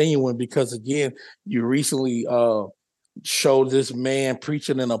being genuine, because again, you recently showed this man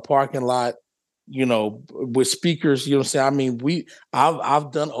preaching in a parking lot, you know, with speakers, you know what I'm saying? I mean,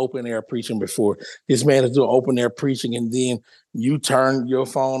 I've done open air preaching before. This man is doing open air preaching, and then you turn your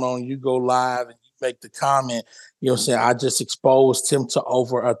phone on, you go live, and you make the comment, you know what I'm saying? I just exposed him to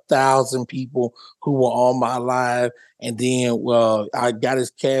over 1,000 people who were on my live. And then I got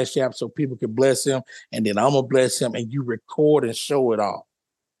his Cash App so people could bless him, and then I'm gonna bless him, and you record and show it all.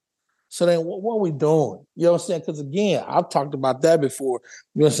 So then what are we doing? You know what I'm saying? Because again, I've talked about that before.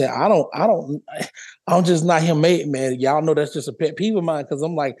 You know what I'm saying? I'm just not him, mate, man. Y'all know that's just a pet peeve of mine, because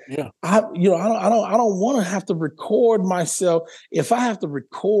I'm like, I don't want to have to record myself. If I have to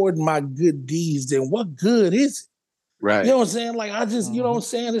record my good deeds, then what good is it? Right. You know what I'm saying? Like, I just, you know what I'm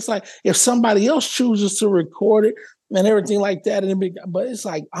saying? It's like if somebody else chooses to record it and everything like that, but it's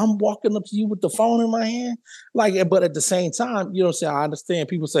like I'm walking up to you with the phone in my hand. Like, but at the same time, you know what I'm saying? I understand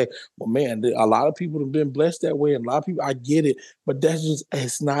people say, well, man, a lot of people have been blessed that way. And a lot of people, I get it, but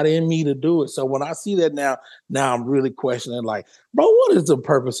it's not in me to do it. So when I see that now I'm really questioning, like, bro, what is the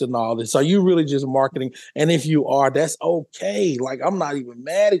purpose in all this? Are you really just marketing? And if you are, that's okay. Like, I'm not even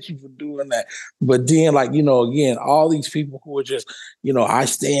mad at you for doing that. But then, like, you know, again, all these people who are just, you know, I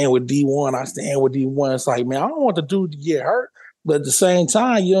stand with D1. It's like, man, I don't want the dude to get hurt. But at the same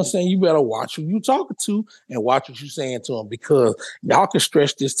time, you know what I'm saying? You better watch who you talking to and watch what you're saying to them, because y'all can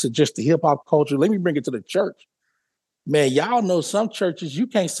stretch this to just the hip hop culture. Let me bring it to the church. Man, y'all know some churches, you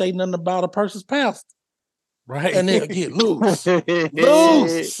can't say nothing about a person's pastor. Right. And they'll get loose.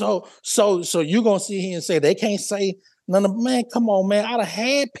 Loose. So you're going to sit here and say they can't say none of, man, come on, man. I'd have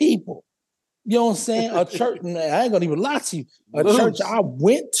had people. You know what I'm saying? A church, man, I ain't going to even lie to you. A church I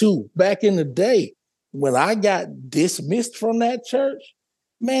went to back in the day, when I got dismissed from that church,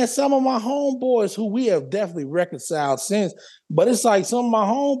 man, some of my homeboys who we have definitely reconciled since, but it's like some of my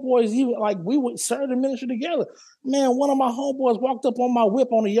homeboys, even like we would serve the ministry together. Man, one of my homeboys walked up on my whip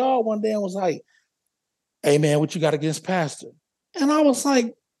on the yard one day and was like, hey, man, what you got against pastor? And I was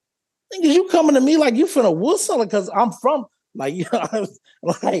like, niggas, you coming to me like you finna whistle? Because I'm from, like, you know,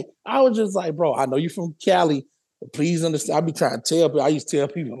 I was just like, bro, I know you from Cali. Please understand. I be trying to tell people. I used to tell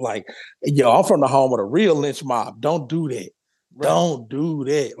people, like, yo, I'm from the home of the real lynch mob. Don't do that. Right. Don't do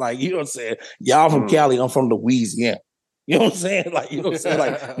that. Like, you know what I'm saying? Y'all from Cali, I'm from Louisiana. You know what I'm saying? Like, you know what I'm saying?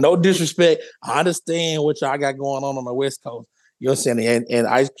 Like, no disrespect. I understand what y'all got going on the West Coast. You know what I'm saying? And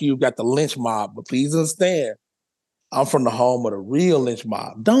Ice Cube got the lynch mob, but please understand, I'm from the home of the real lynch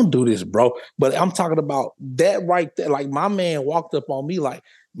mob. Don't do this, bro. But I'm talking about that right there. Like, my man walked up on me like,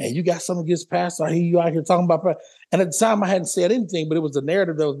 man, you got something against pastor? I hear you out here talking about pastor. And at the time, I hadn't said anything, but it was the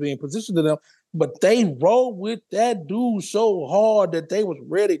narrative that was being positioned to them. But they rolled with that dude so hard that they was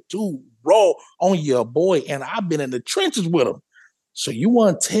ready to roll on your boy. And I've been in the trenches with him. So you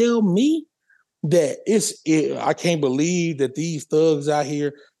want to tell me that I can't believe that these thugs out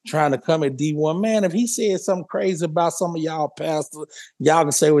here trying to come at D1. Man, if he said something crazy about some of y'all pastors, y'all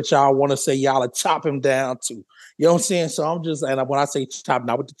can say what y'all want to say. Y'all will chop him down too. You know what I'm saying? So I'm just, and when I say chop,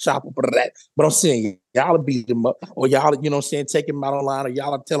 not with the chopper, but I'm saying y'all will beat him up, or y'all, you know what I'm saying, take him out online, or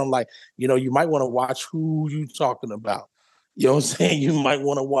y'all will tell him like, you know, you might want to watch who you talking about. You know what I'm saying? You might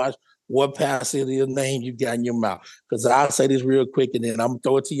want to watch what pastor name you got in your mouth. Because I'll say this real quick, and then I'm gonna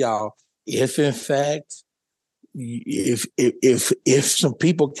throw it to y'all. If in fact, if some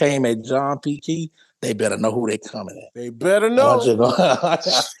people came at John P. Key, they better know who they coming at. They better know. You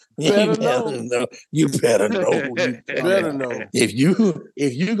better know who you better know. If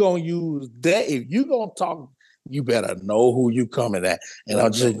you gonna use that, if you gonna talk, you better know who you coming at. And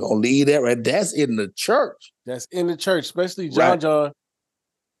I'm just gonna leave that right. That's in the church. That's in the church, especially John.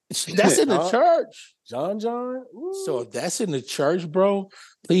 That's in the church. John. Ooh. So if that's in the church, bro,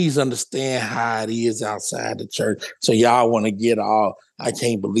 please understand how it is outside the church. So y'all want to get all, I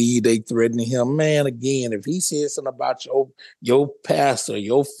can't believe they threatening him. Man, again, if he said something about your pastor,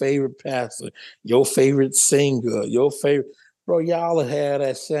 your favorite pastor, your favorite singer, your favorite, bro, y'all have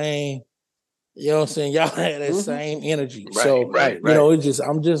that same, you know what I'm saying? Y'all had that same energy. Right. You know,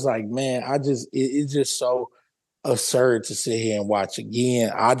 I'm just like, man, it's just so absurd to sit here and watch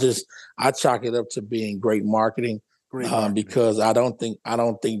again. I chalk it up to being great marketing, because I don't think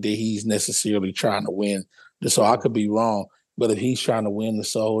that he's necessarily trying to win. So I could be wrong, but if he's trying to win the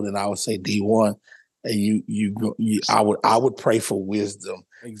soul, then I would say D1. And I would pray for wisdom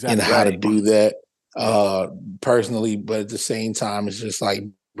in how to do that personally. But at the same time, it's just like,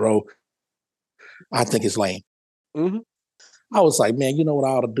 bro, I think it's lame. Mm-hmm. I was like, man, you know what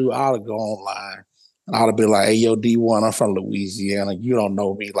I ought to do? I ought to go online. And I ought to be like, hey, yo, D1, I'm from Louisiana. You don't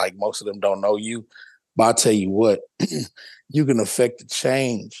know me like most of them don't know you. But I'll tell you what, you can affect the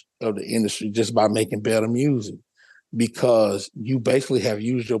change of the industry just by making better music, because you basically have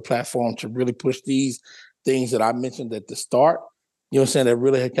used your platform to really push these things that I mentioned at the start. You know what I'm saying? That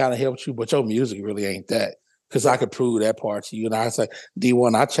really kind of helped you, but your music really ain't that. Because I could prove that part to you. And I was like,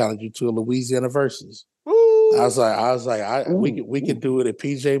 D1, I challenge you to a Louisiana Versus. I was like, we could do it at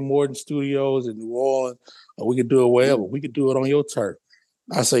PJ Morton Studios in New Orleans, or we could do it wherever. We could do it on your turf.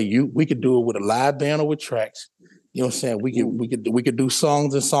 I say we could do it with a live band or with tracks. You know what I'm saying? We could do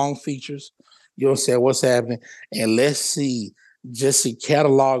songs and song features. You know what I'm saying? What's happening? And let's see, just to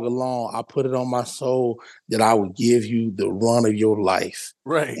catalog along, I put it on my soul that I would give you the run of your life.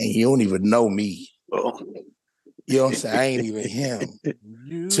 Right. And you don't even know me. You know what I'm saying? I ain't even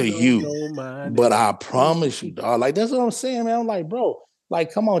him to you. But I promise you, dog. Like, that's what I'm saying, man. I'm like, bro,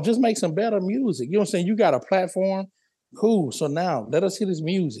 like, come on, just make some better music. You know what I'm saying? You got a platform. Cool. So now let us hear this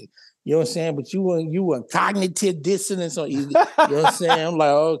music. You know what I'm saying? But you want cognitive dissonance on you. You know what I'm saying? I'm like,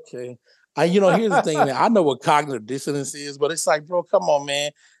 okay. Here's the thing, man. I know what cognitive dissonance is, but it's like, bro, come on,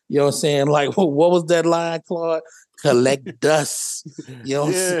 man. You know what I'm saying? Like, what was that line, Claude? Collect dust. You know what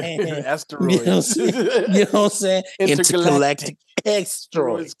I'm saying? Asteroids. You know what I'm saying? Intergalactic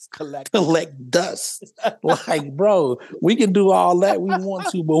asteroids. Collect dust. Like, bro, we can do all that we want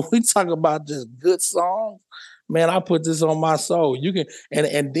to, but we talk about just good songs. Man, I put this on my soul. You can,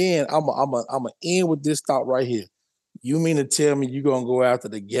 and then I'm a end with this thought right here. You mean to tell me you're gonna go after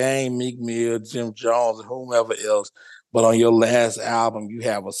the Game, Meek Mill, Jim Jones, and whomever else, but on your last album you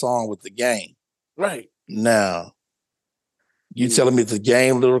have a song with the Game? Right. Now, you telling me the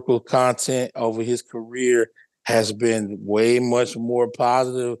Game lyrical content over his career has been way much more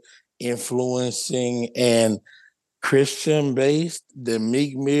positive, influencing, and Christian based than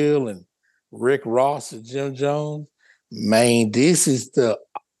Meek Mill and Rick Ross and Jim Jones? Man, this is the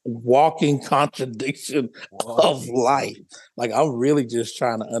walking contradiction of life. Like, I'm really just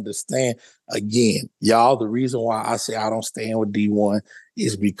trying to understand. Again, y'all, the reason why I say I don't stand with D1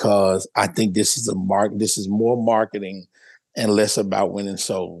 is because I think this is more marketing and less about winning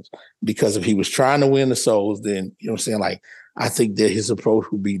souls. Because if he was trying to win the souls, then, you know what I'm saying, like, I think that his approach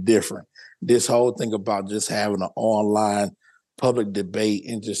would be different. This whole thing about just having an online public debate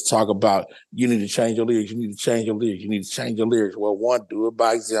and just talk about, you need to change your lyrics, you need to change your lyrics, you need to change your lyrics. Well, one, do it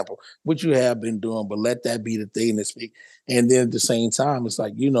by example, which you have been doing, but let that be the thing to speak. And then at the same time, it's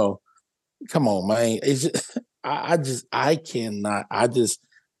like, come on, man. It's just, I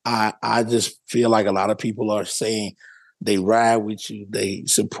just feel like a lot of people are saying they ride with you, they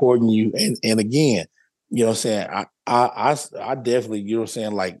supporting you. And again, you know what I'm saying? I definitely, you know what I'm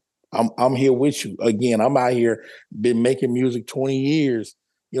saying? Like, I'm here with you. Again, I'm out here, been making music 20 years,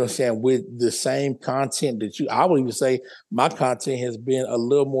 you know what I'm saying, with the same content that I would even say my content has been a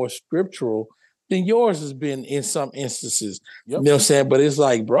little more scriptural than yours has been in some instances. Yep. You know what I'm saying? But it's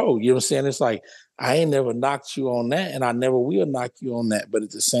like, bro, you know what I'm saying? It's like, I ain't never knocked you on that, and I never will knock you on that. But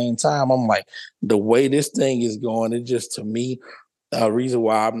at the same time, I'm like, the way this thing is going, it just, to me, the reason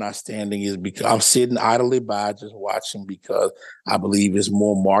why I'm not standing is because I'm sitting idly by just watching, because I believe it's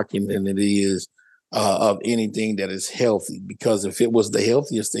more marking than it is of anything that is healthy. Because if it was the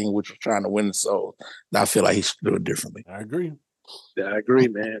healthiest thing, which was trying to win the soul, I feel like he should do it differently. I agree. I agree,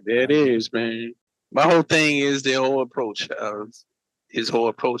 man. There it is, man. My whole thing is their whole approach, his whole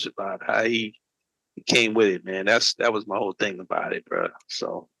approach about how he came with it, man. That was my whole thing about it, bro.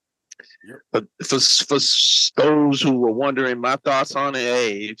 So, but for those who were wondering my thoughts on it,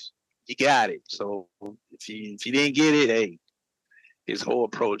 hey, you got it. So if you didn't get it, hey, his whole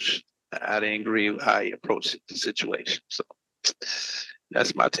approach, I didn't agree with how he approached the situation. So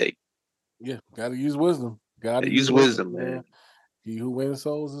that's my take. Yeah, got to use wisdom. Got to use wisdom, man. He who wins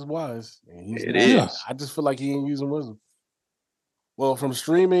souls is wise. And he's it not. is. I just feel like he ain't using wisdom. Well, from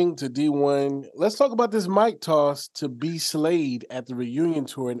streaming to D1, let's talk about this mic toss to B. Slade at the reunion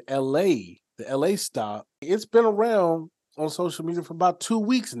tour in LA, the LA stop. It's been around on social media for about 2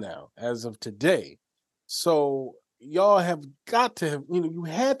 weeks now, as of today. So y'all have got to have, you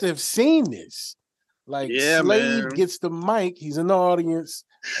had to have seen this. Like, Slade gets the mic. He's in the audience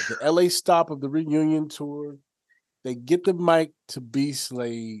at the LA stop of the reunion tour. They get the mic to B.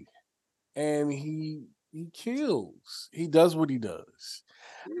 Slade, and he kills. He does what he does.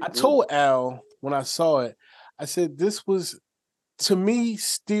 I told Al when I saw it, I said, this was, to me,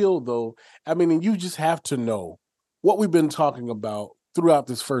 still, though, I mean, and you just have to know what we've been talking about throughout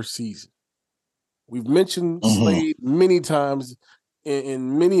this first season. We've mentioned Slade many times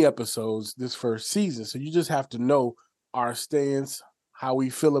in many episodes this first season. So you just have to know our stance, how we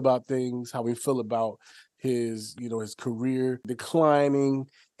feel about things, how we feel about his, his career declining,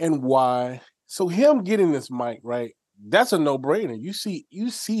 and why. So him getting this mic, right? That's a no-brainer. You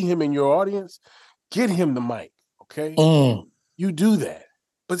see him in your audience, get him the mic, okay? You do that.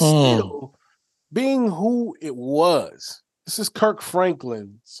 But still, being who it was, this is Kirk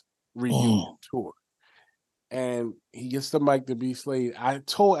Franklin's reunion tour. And he gets the mic to B. Slade. I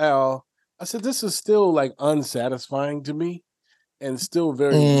told Al, I said, this is still like unsatisfying to me and still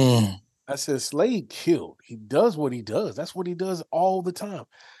very I said, Slade killed. He does what he does. That's what he does all the time.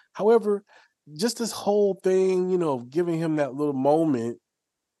 However, just this whole thing, of giving him that little moment,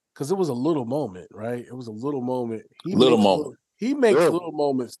 because it was a little moment, right? It was a little moment. He makes little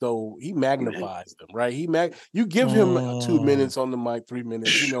moments, though. He magnifies them, right? You give him 2 minutes on the mic, 3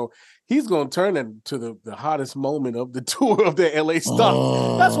 minutes, he's going to turn it to the hottest moment of the tour of the LA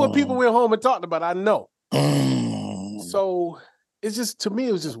stop. That's what people went home and talked about, I know. So it's just, to me,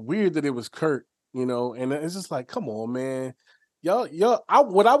 it was just weird that it was Kurt, and it's just like, come on, man. Y'all,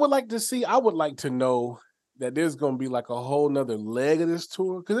 what I would like to see, I would like to know that there's going to be like a whole nother leg of this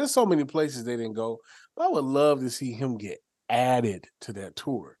tour, because there's so many places they didn't go. But I would love to see him get added to that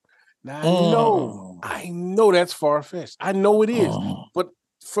tour. Now, I know that's far-fetched. I know it is. But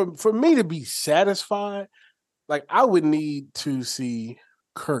for me to be satisfied, like, I would need to see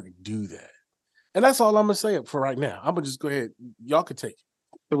Kirk do that. And that's all I'm going to say for right now. I'm going to just go ahead. Y'all can take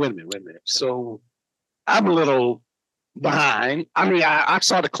it. Wait a minute. So I'm a little behind. I mean, I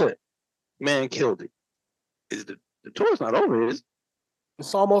saw the clip. Man killed it. Is the tour's not over, is it?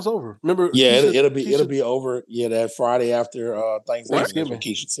 It's almost over. Remember? Yeah, it'll be over. Yeah, that Friday after Thanksgiving. What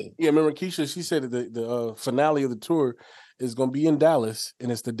Keisha said. Yeah, remember Keisha? She said that the finale of the tour is going to be in Dallas,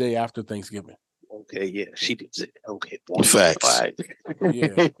 and it's the day after Thanksgiving. Okay, yeah, she did say that. Okay, facts. Right.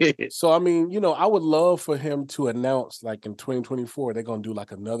 Yeah. So I mean, I would love for him to announce, like, in 2024, they're going to do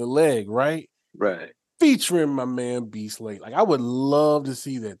like another leg, right? Right. Featuring my man B. Slade. Like, I would love to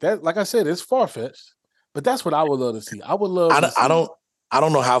see that. That, like I said, it's far-fetched, but that's what I would love to see. I would love. I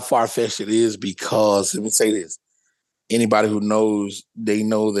don't know how far-fetched it is, because let me say this: anybody who knows, they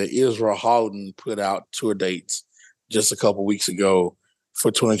know that Israel Houghton put out tour dates just a couple weeks ago for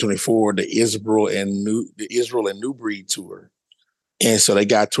 2024, the Israel and New Breed tour, and so they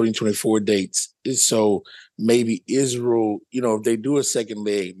got 2024 dates. So maybe Israel, if they do a second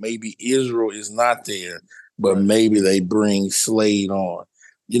leg, maybe Israel is not there, but maybe they bring Slade on.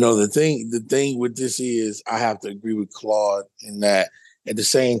 The thing with this is, I have to agree with Claude in that. At the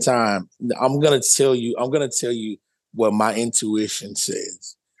same time, I'm gonna tell you what my intuition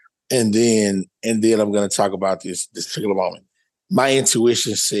says, and then I'm gonna talk about this particular moment. My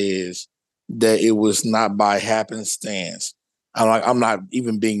intuition says that it was not by happenstance. I'm not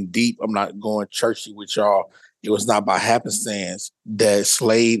even being deep. I'm not going churchy with y'all. It was not by happenstance that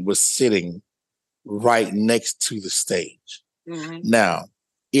Slade was sitting right next to the stage. Now,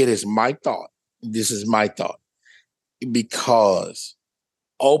 it is my thought This is my thought. Because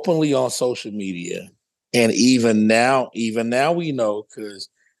openly on social media, and even now we know, because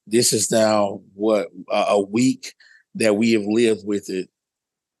this is now a week that we have lived with it.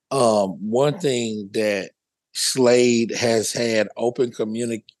 One thing that Slade has had open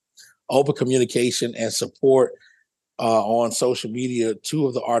communication and support on social media. Two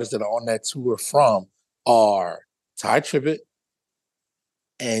of the artists that are on that tour from are Ty Tribbett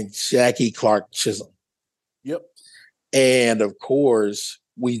and Jackie Clark Chisholm. Yep. And of course,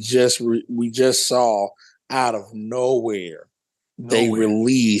 we just saw out of nowhere they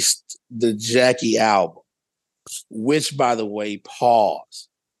released the Jackie album, which, by the way, pause,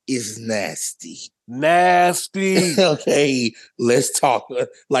 is nasty. Nasty. Okay, let's talk.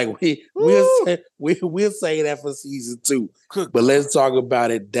 Like we'll say that for season 2, but let's talk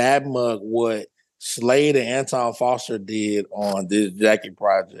about it. That mug, what Slade and Anton Foster did on this Jackie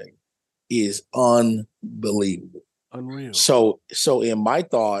project is unbelievable. Unreal. So in my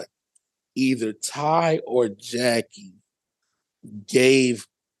thought, either Ty or Jackie gave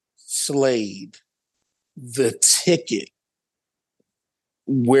Slade the ticket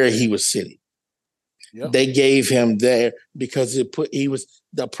where he was sitting. Yep. They gave him there because he was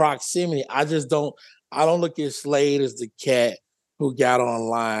the proximity. I don't look at Slade as the cat who got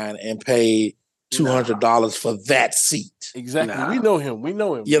online and paid $200 for that seat. Exactly. Nah. We know him.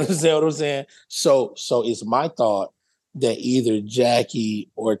 You understand what I'm saying? So it's my thought that either Jackie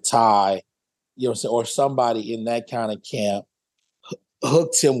or Ty, you know what I'm saying, or somebody in that kind of camp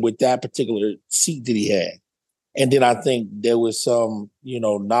hooked him with that particular seat that he had. And then I think there was some,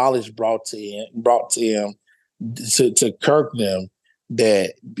 knowledge brought to him to Kirk them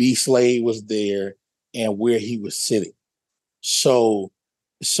that B Slade was there and where he was sitting. So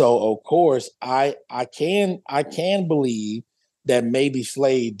of course I can believe that maybe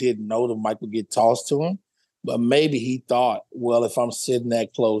Slade didn't know the mic would get tossed to him, but maybe he thought, well, if I'm sitting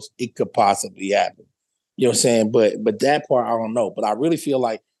that close, it could possibly happen. You know what I'm saying? But that part I don't know. But I really feel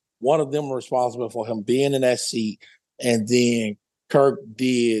like one of them were responsible for him being in that seat, and then Kirk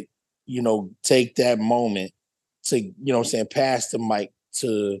did, take that moment to, pass the mic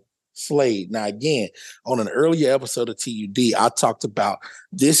to Slade. Now, again, on an earlier episode of TUD, I talked about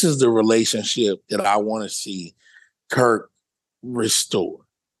this is the relationship that I want to see Kirk restore.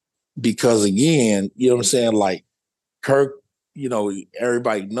 Because again, you know what I'm saying? Like Kirk,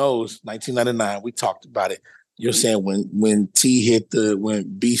 everybody knows 1999, we talked about it. You're saying when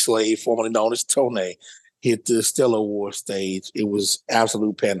B Slade, formerly known as Tone, hit the Stellar War stage, it was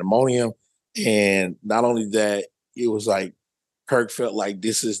absolute pandemonium. And not only that, it was like Kirk felt like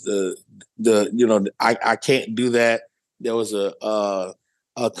this is I can't do that. There was a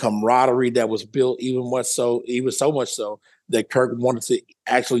camaraderie that was built even so much so that Kirk wanted to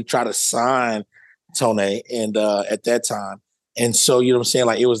actually try to sign Tone and at that time. And so, you know what I'm saying?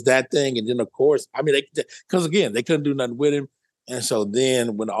 Like it was that thing. And then of course, I mean, because again, they couldn't do nothing with him. And so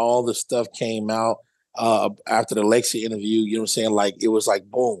then when all the stuff came out after the Lexi interview, you know what I'm saying? Like it was like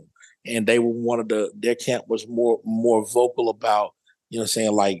boom. And they their camp was more vocal about, you know what I'm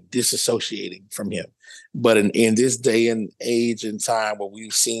saying, like disassociating from him. But in this day and age and time where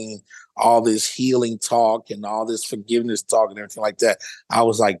we've seen all this healing talk and all this forgiveness talk and everything like that, I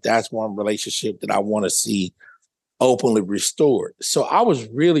was like, that's one relationship that I want to see openly restored. So I was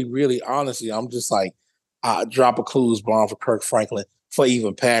really, really, honestly, I'm just like, drop a clues bomb for Kirk Franklin for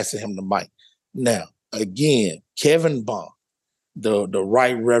even passing him the mic. Now, again, Kevin Bond, the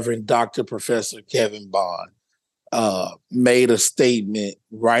Right Reverend Dr. Professor Kevin Bond, made a statement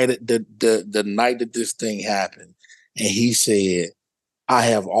right at the night that this thing happened. And he said, I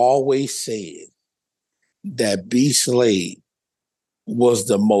have always said that B Slade was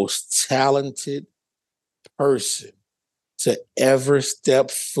the most talented person to ever step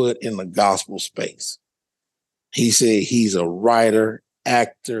foot in the gospel space. He said he's a writer,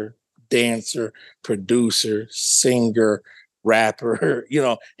 actor, dancer, producer, singer, rapper,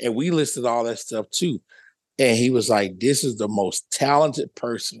 and we listed all that stuff too. And he was like, this is the most talented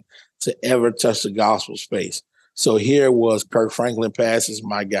person to ever touch the gospel space. So here was Kirk Franklin passes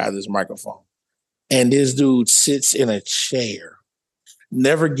my guy this microphone. And this dude sits in a chair,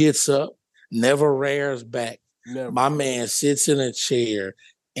 never gets up, never rears back. Never. My man sits in a chair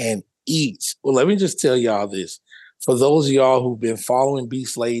and eats. Well, let me just tell y'all this. For those of y'all who've been following B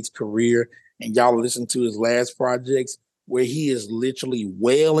Slade's career and y'all listen to his last projects where he is literally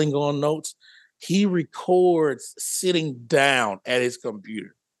wailing on notes, he records sitting down at his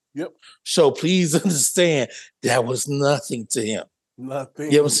computer. Yep. So please understand that was nothing to him. Nothing.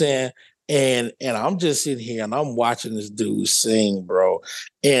 You know what I'm saying? And I'm just sitting here and I'm watching this dude sing, bro.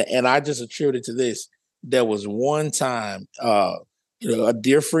 And I just attribute it to this. There was one time, a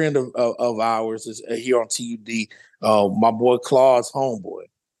dear friend of ours is here on TUD, my boy Claude's homeboy.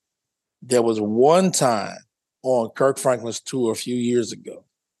 There was one time on Kirk Franklin's tour a few years ago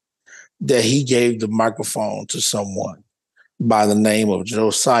that he gave the microphone to someone by the name of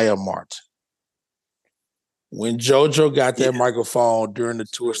Josiah Martin. When JoJo got that microphone during the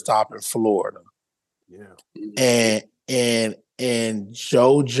tour stop in Florida, and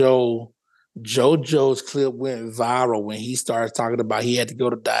JoJo's clip went viral when he started talking about he had to go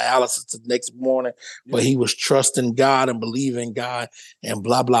to dialysis the next morning, but he was trusting God and believing God and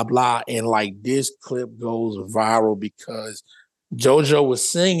blah, blah, blah. And like this clip goes viral because JoJo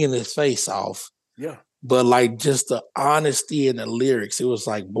was singing his face off. Yeah. But like just the honesty in the lyrics, it was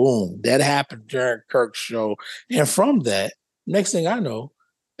like, boom, that happened during Kirk's show. And from that, next thing I know,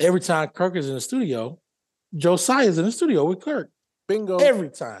 every time Kirk is in the studio, Josiah's in the studio with Kirk. Bingo. Every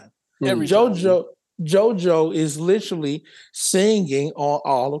time. JoJo is literally singing on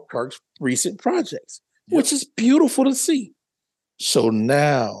all of Kirk's recent projects, which is beautiful to see. So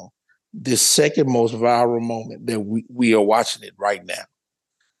now, the second most viral moment that we are watching it right now,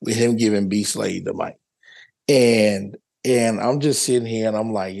 with him giving B Slade the mic. And I'm just sitting here and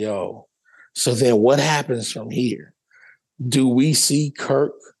I'm like, yo, so then what happens from here? Do we see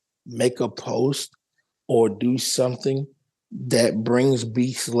Kirk make a post or do something that brings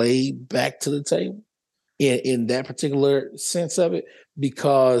B Slade back to the table in that particular sense of it?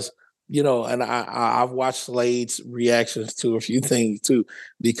 Because, and I've watched Slade's reactions to a few things too,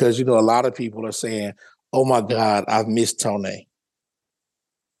 because, a lot of people are saying, oh my God, I've missed Tone.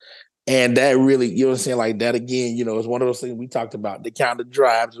 And that really, like that again, it's one of those things we talked about that kind of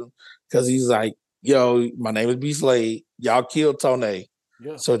drives him because he's like, yo, my name is B Slade. Y'all killed Tone.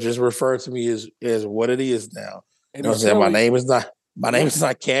 Yeah. So just refer to me as what it is now. And what I'm saying? My name is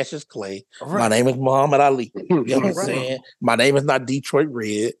not Cassius Clay. Right. My name is Muhammad Ali. You know what I'm saying? My name is not Detroit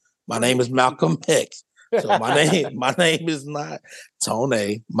Red. My name is Malcolm X. So my name is not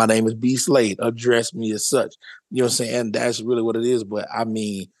Tone. My name is B Slade. Address me as such. You know what I'm saying? And that's really what it is. But I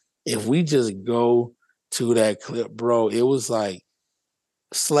mean, if we just go to that clip, bro, it was like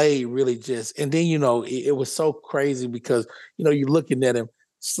Slade really just, and then, it was so crazy because, you're looking at him,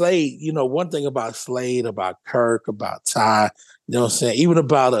 Slade, one thing about Slade, about Kirk, about Ty, you know what I'm saying, even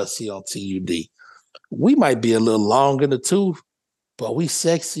about us here on TUD, we might be a little long in the tooth, but we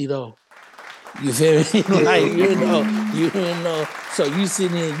sexy though. You feel me? Like, so you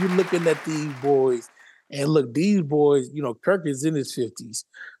sitting here, you looking at these boys, and look, these boys, Kirk is in his 50s.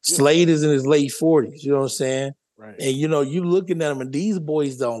 Slade is in his late 40s. You know what I'm saying? Right. And, you looking at them, and these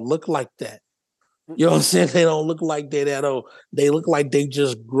boys don't look like that. You know what I'm saying? They don't look like that at all. They look like they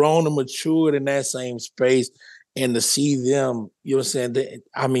just grown and matured in that same space. And to see them, you know what I'm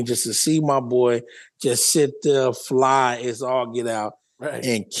saying? Just to see my boy just sit there, fly, it's all get out, right,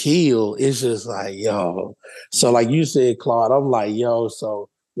 and kill, it's just like, yo. So like you said, Claude, I'm like, yo, so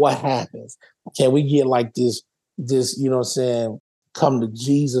what happens? Can we get like this, you know what I'm saying, come to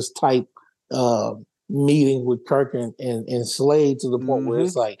Jesus type meeting with Kirk and Slade to the point where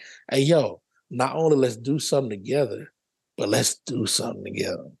it's like, hey, yo, not only let's do something together, but let's do something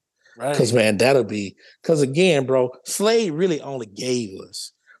together. Right. Because, man, because again, bro, Slade really only gave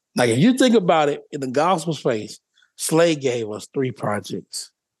us, like, if you think about it in the gospel space, Slade gave us 3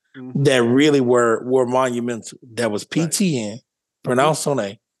 projects that really were monumental. That was PTN, Pronounced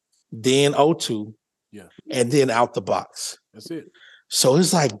Tone, then O2, and then Out the Box. That's it. So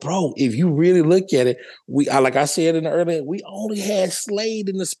it's like, bro, if you really look at it, like I said in the earlier, we only had Slade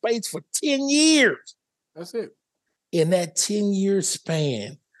in the space for 10 years. That's it. In that 10-year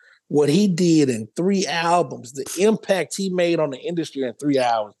span, what he did in 3 albums, the impact he made on the industry in 3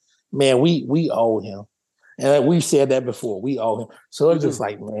 hours, man, we owe him. And we've said that before. We owe him. So it's just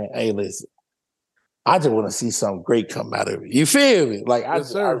like, man, hey, listen, I just want to see something great come out of it. You feel me? Like, I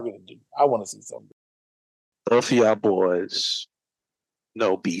really do. I want to see something. Both of y'all boys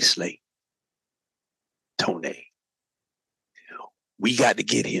know B Slade, Tone. We got to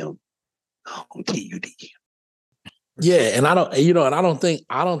get him on TUD. Yeah, and I don't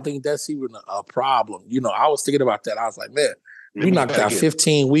think that's even a problem. I was thinking about that. I was like, man, we knocked out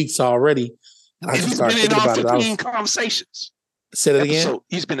 15 weeks already. And I just started thinking about it. 15 conversations. Say that again.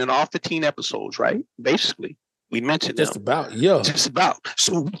 He's been in all 15 episodes, right? Basically, we mentioned just about, yeah. Just about.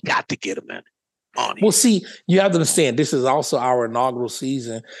 So we got to get him in. Well, see, you have to understand, this is also our inaugural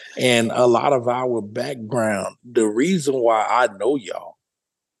season, and a lot of our background, the reason why I know y'all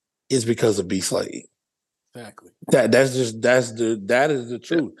is because of B Slade. Exactly. That is the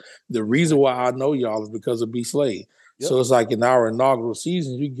truth. The reason why I know y'all is because of B Slade. Yep. So it's like in our inaugural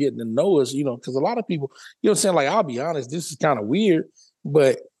season, you getting to know us, because a lot of people, what I'm saying? Like, I'll be honest, this is kind of weird,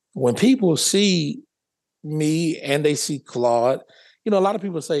 but when people see me and they see Claude, a lot of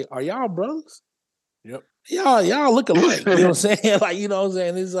people say, "Are y'all brothers?" Yep. Y'all look alike. You know what I'm saying? Like, what I'm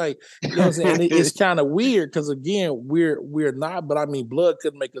saying? It's like, what I'm saying? It's kind of weird because again, we're not, but I mean, blood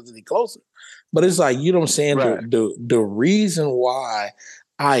couldn't make us any closer. But it's like, you know what I'm saying? Right. The reason why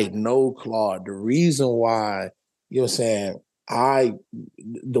I know Claude, the reason why, you know what I'm saying,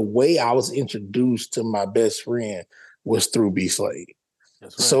 the way I was introduced to my best friend was through B Slade.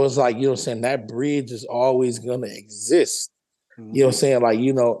 That's right. So it's like, you know what I'm saying, that bridge is always gonna exist. Mm-hmm. You know what I'm saying? Like,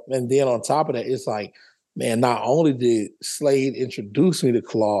 and then on top of that, it's like, man, not only did Slade introduce me to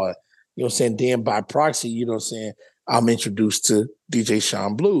Claude, you know what I'm saying, then by proxy, you know what I'm saying, I'm introduced to DJ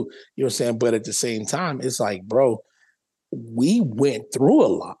Sean Blue, you know what I'm saying? But at the same time, it's like, bro, we went through a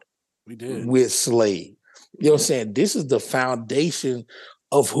lot. We did. With Slade. You know what I'm saying? This is the foundation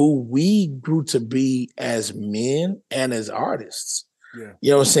of who we grew to be as men and as artists. Yeah.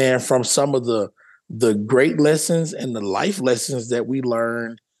 You know what I'm saying? From some of the great lessons and the life lessons that we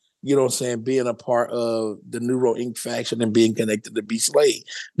learned, you know what I'm saying, being a part of the Neuro Inc. faction and being connected to B Slade.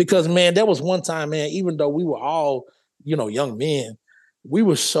 Because, man, there was one time, man, even though we were all, young men, we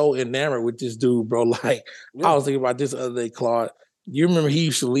were so enamored with this dude, bro. Like, I was thinking about this other day, Claude. You remember he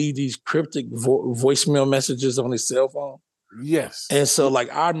used to leave these cryptic voicemail messages on his cell phone? Yes. And so,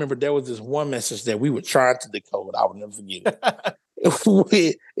 like, I remember there was this one message that we were trying to decode. I would never forget it.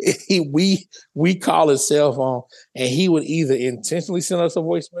 we call his cell phone, and he would either intentionally send us a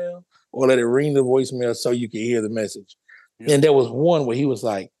voicemail or let it ring the voicemail so you could hear the message. Yep. And there was one where he was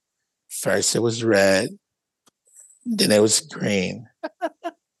like, first it was red, then it was green,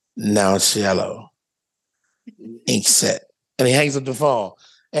 now it's yellow, ink set. And he hangs up the phone.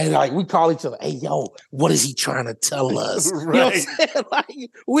 And like we call each other, hey, yo, what is he trying to tell us? Right. You know what I'm saying? Like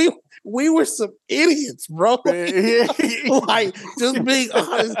we were some idiots, bro. Like, just being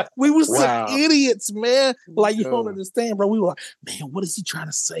honest, we were some idiots, man. Like, you don't understand, bro. We were like, man, what is he trying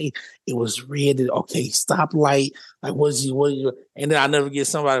to say? It was red. Okay, stoplight. Like, what is he? And then I never get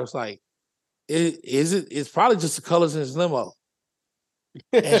somebody was like, it's probably just the colors in his limo.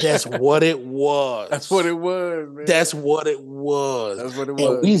 And that's what it was. That's what it was, man. That's what it was. That's what it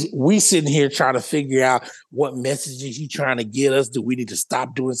was. And we sitting here trying to figure out what messages he trying to get us. Do we need to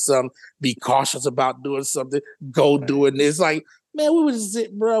stop doing something? Be cautious about doing something? Go doing this? Like, man, we were just,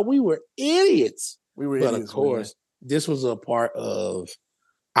 bro, we were idiots. But of course, this was a part of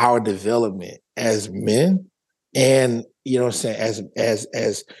our development as men and, you know what I'm saying,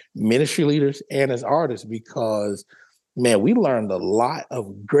 as ministry leaders and as artists, because man, we learned a lot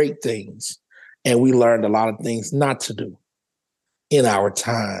of great things, and we learned a lot of things not to do in our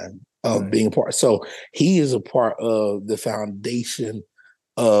time of being a part. So he is a part of the foundation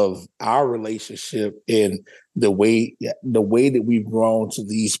of our relationship and the way that we've grown to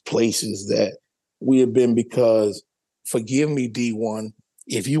these places that we have been. Because, forgive me, D1,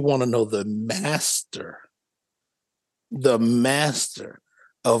 if you want to know the master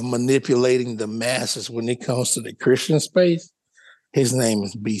of manipulating the masses when it comes to the Christian space, his name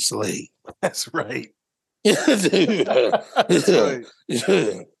is B Slade. That's right. That's right.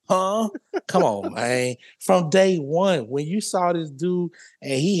 Huh? Come on, man. From day one, when you saw this dude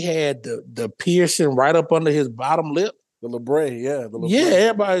and he had the piercing right up under his bottom lip. The labrae, yeah.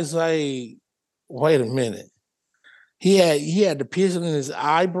 Everybody's like, wait a minute. He had the piercing in his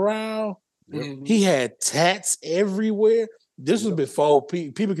eyebrow. Mm-hmm. He had tats everywhere. This was before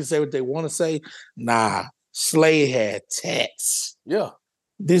people can say what they want to say. Nah, Slade had tats. Yeah.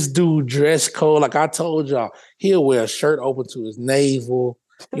 This dude dress code, like I told y'all, he'll wear a shirt open to his navel.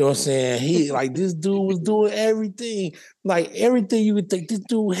 You know what I'm saying? This dude was doing everything. Like, everything you would think. This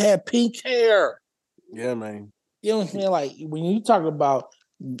dude had pink hair. Yeah, man. You know what I'm saying? Like, when you talk about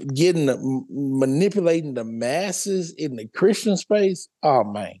manipulating the masses in the Christian space, oh,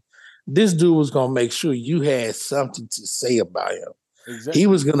 man. This dude was gonna make sure you had something to say about him. Exactly. He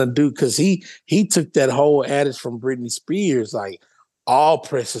was gonna do, because he took that whole adage from Britney Spears, like, all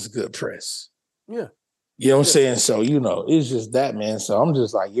press is good press. Yeah. You know what I'm saying? So, it's just that, man. So I'm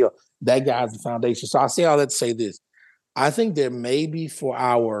just like, that guy's the foundation. So I say all that to say this. I think that maybe for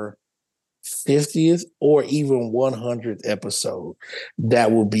our 50th or even 100th episode,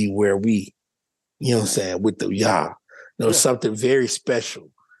 that will be where we, you know what I'm saying, with the something very special.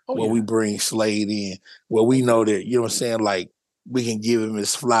 Where we bring Slade in, where we know that, you know what I'm saying, like, we can give him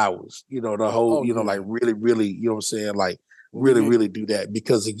his flowers, the whole, like, really, really, you know what I'm saying, like, really, really do that.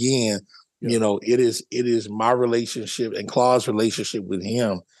 Because, again, You know, it is my relationship and Claude's relationship with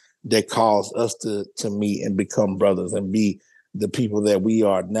him that caused us to meet and become brothers and be the people that we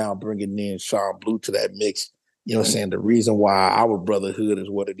are now, bringing in Sean Blue to that mix. You know what I'm saying? The reason why our brotherhood is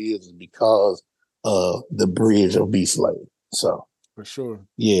what it is because of the bridge of B Slade. So for sure.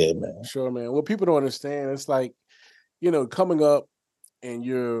 Yeah, man. Sure, man. What people don't understand, it's like, you know, coming up and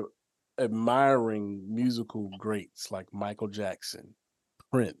you're admiring musical greats like Michael Jackson,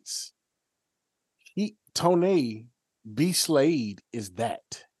 Prince. Tone B Slade is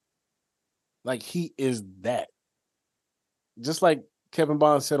that. Like, he is that. Just like Kevin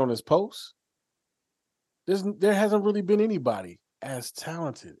Bond said on his post, there hasn't really been anybody as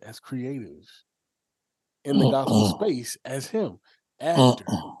talented, as creative in the gospel space as him.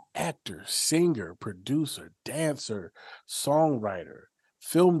 Actor, singer, producer, dancer, songwriter,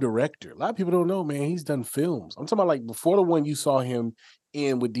 film director. A lot of people don't know, man, he's done films. I'm talking about like before the one you saw him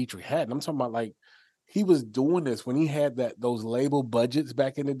in with Dietrich Haddon. I'm talking about like he was doing this when he had those label budgets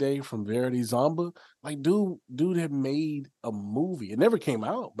back in the day from Verity Zomba. Like, dude had made a movie. It never came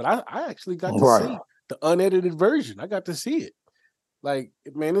out, but I actually got to see the unedited version. I got to see it. Like,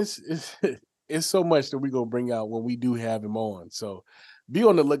 man, it's so much that we're gonna bring out when we do have him on. So be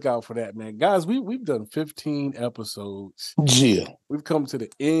on the lookout for that, man. Guys, we've done 15 episodes. Yeah. We've come to the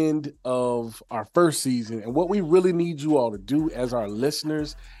end of our first season. And what we really need you all to do as our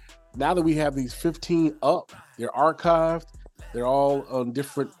listeners, now that we have these 15 up, they're archived, they're all on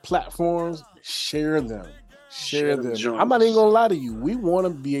different platforms, share them. Share them. I'm not even gonna lie to you. We want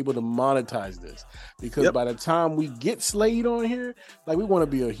to be able to monetize this because by the time we get Slade on here, like, we want to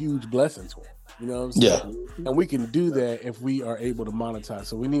be a huge blessing to him. You know what I'm saying? Yeah. And we can do that if we are able to monetize.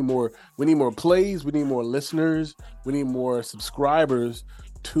 So we need more plays, we need more listeners, we need more subscribers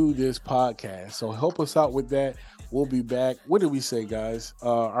to this podcast. So help us out with that. We'll be back. What did we say, guys?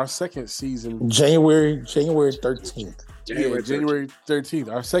 Our second season, January 13th. January 13th.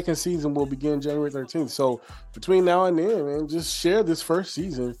 Our second season will begin January 13th. So between now and then, man, just share this first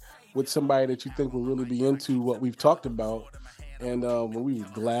season with somebody that you think will really be into what we've talked about. And we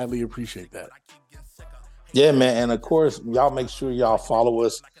would gladly appreciate that. Yeah, man. And of course, y'all make sure y'all follow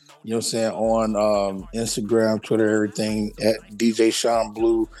us, you know what I'm saying, on Instagram, Twitter, everything, at DJ Sean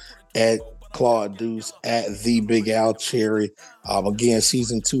Blue, at Claude Deuce, at The Big Al Cherry. Again,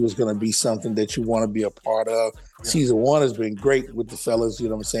 season 2 is going to be something that you want to be a part of. Yeah. Season 1 has been great with the fellas, you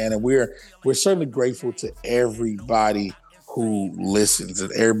know what I'm saying? And we're certainly grateful to everybody who listens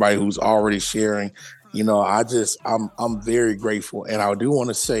and everybody who's already sharing. You know, I'm very grateful. And I do want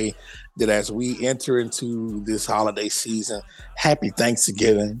to say that as we enter into this holiday season, happy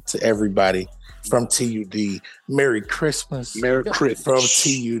Thanksgiving to everybody from TUD. Merry Christmas. Merry Christmas. From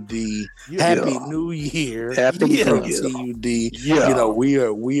TUD. Happy New Year. Happy New Year. From TUD. Yeah. You know,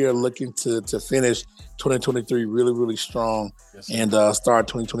 we are looking to finish 2023 really, really strong and start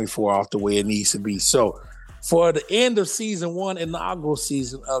 2024 off the way it needs to be. So, for the end of season 1, inaugural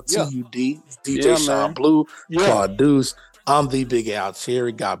season of TUD, DJ Sean Blue, Claude Deuce, I'm The Big Al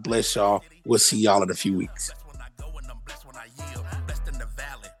Cherry. God bless y'all. We'll see y'all in a few weeks.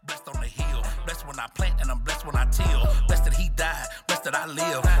 Blessed on the hill, blessed when I plant and I'm blessed when I till. Blessed that he died, blessed that I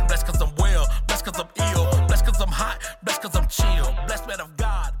live. Blessed cause I'm well, blessed cause I'm ill. Blessed cause I'm hot, blessed cause I'm chill. Blessed man of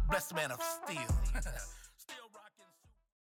God, blessed man of steel.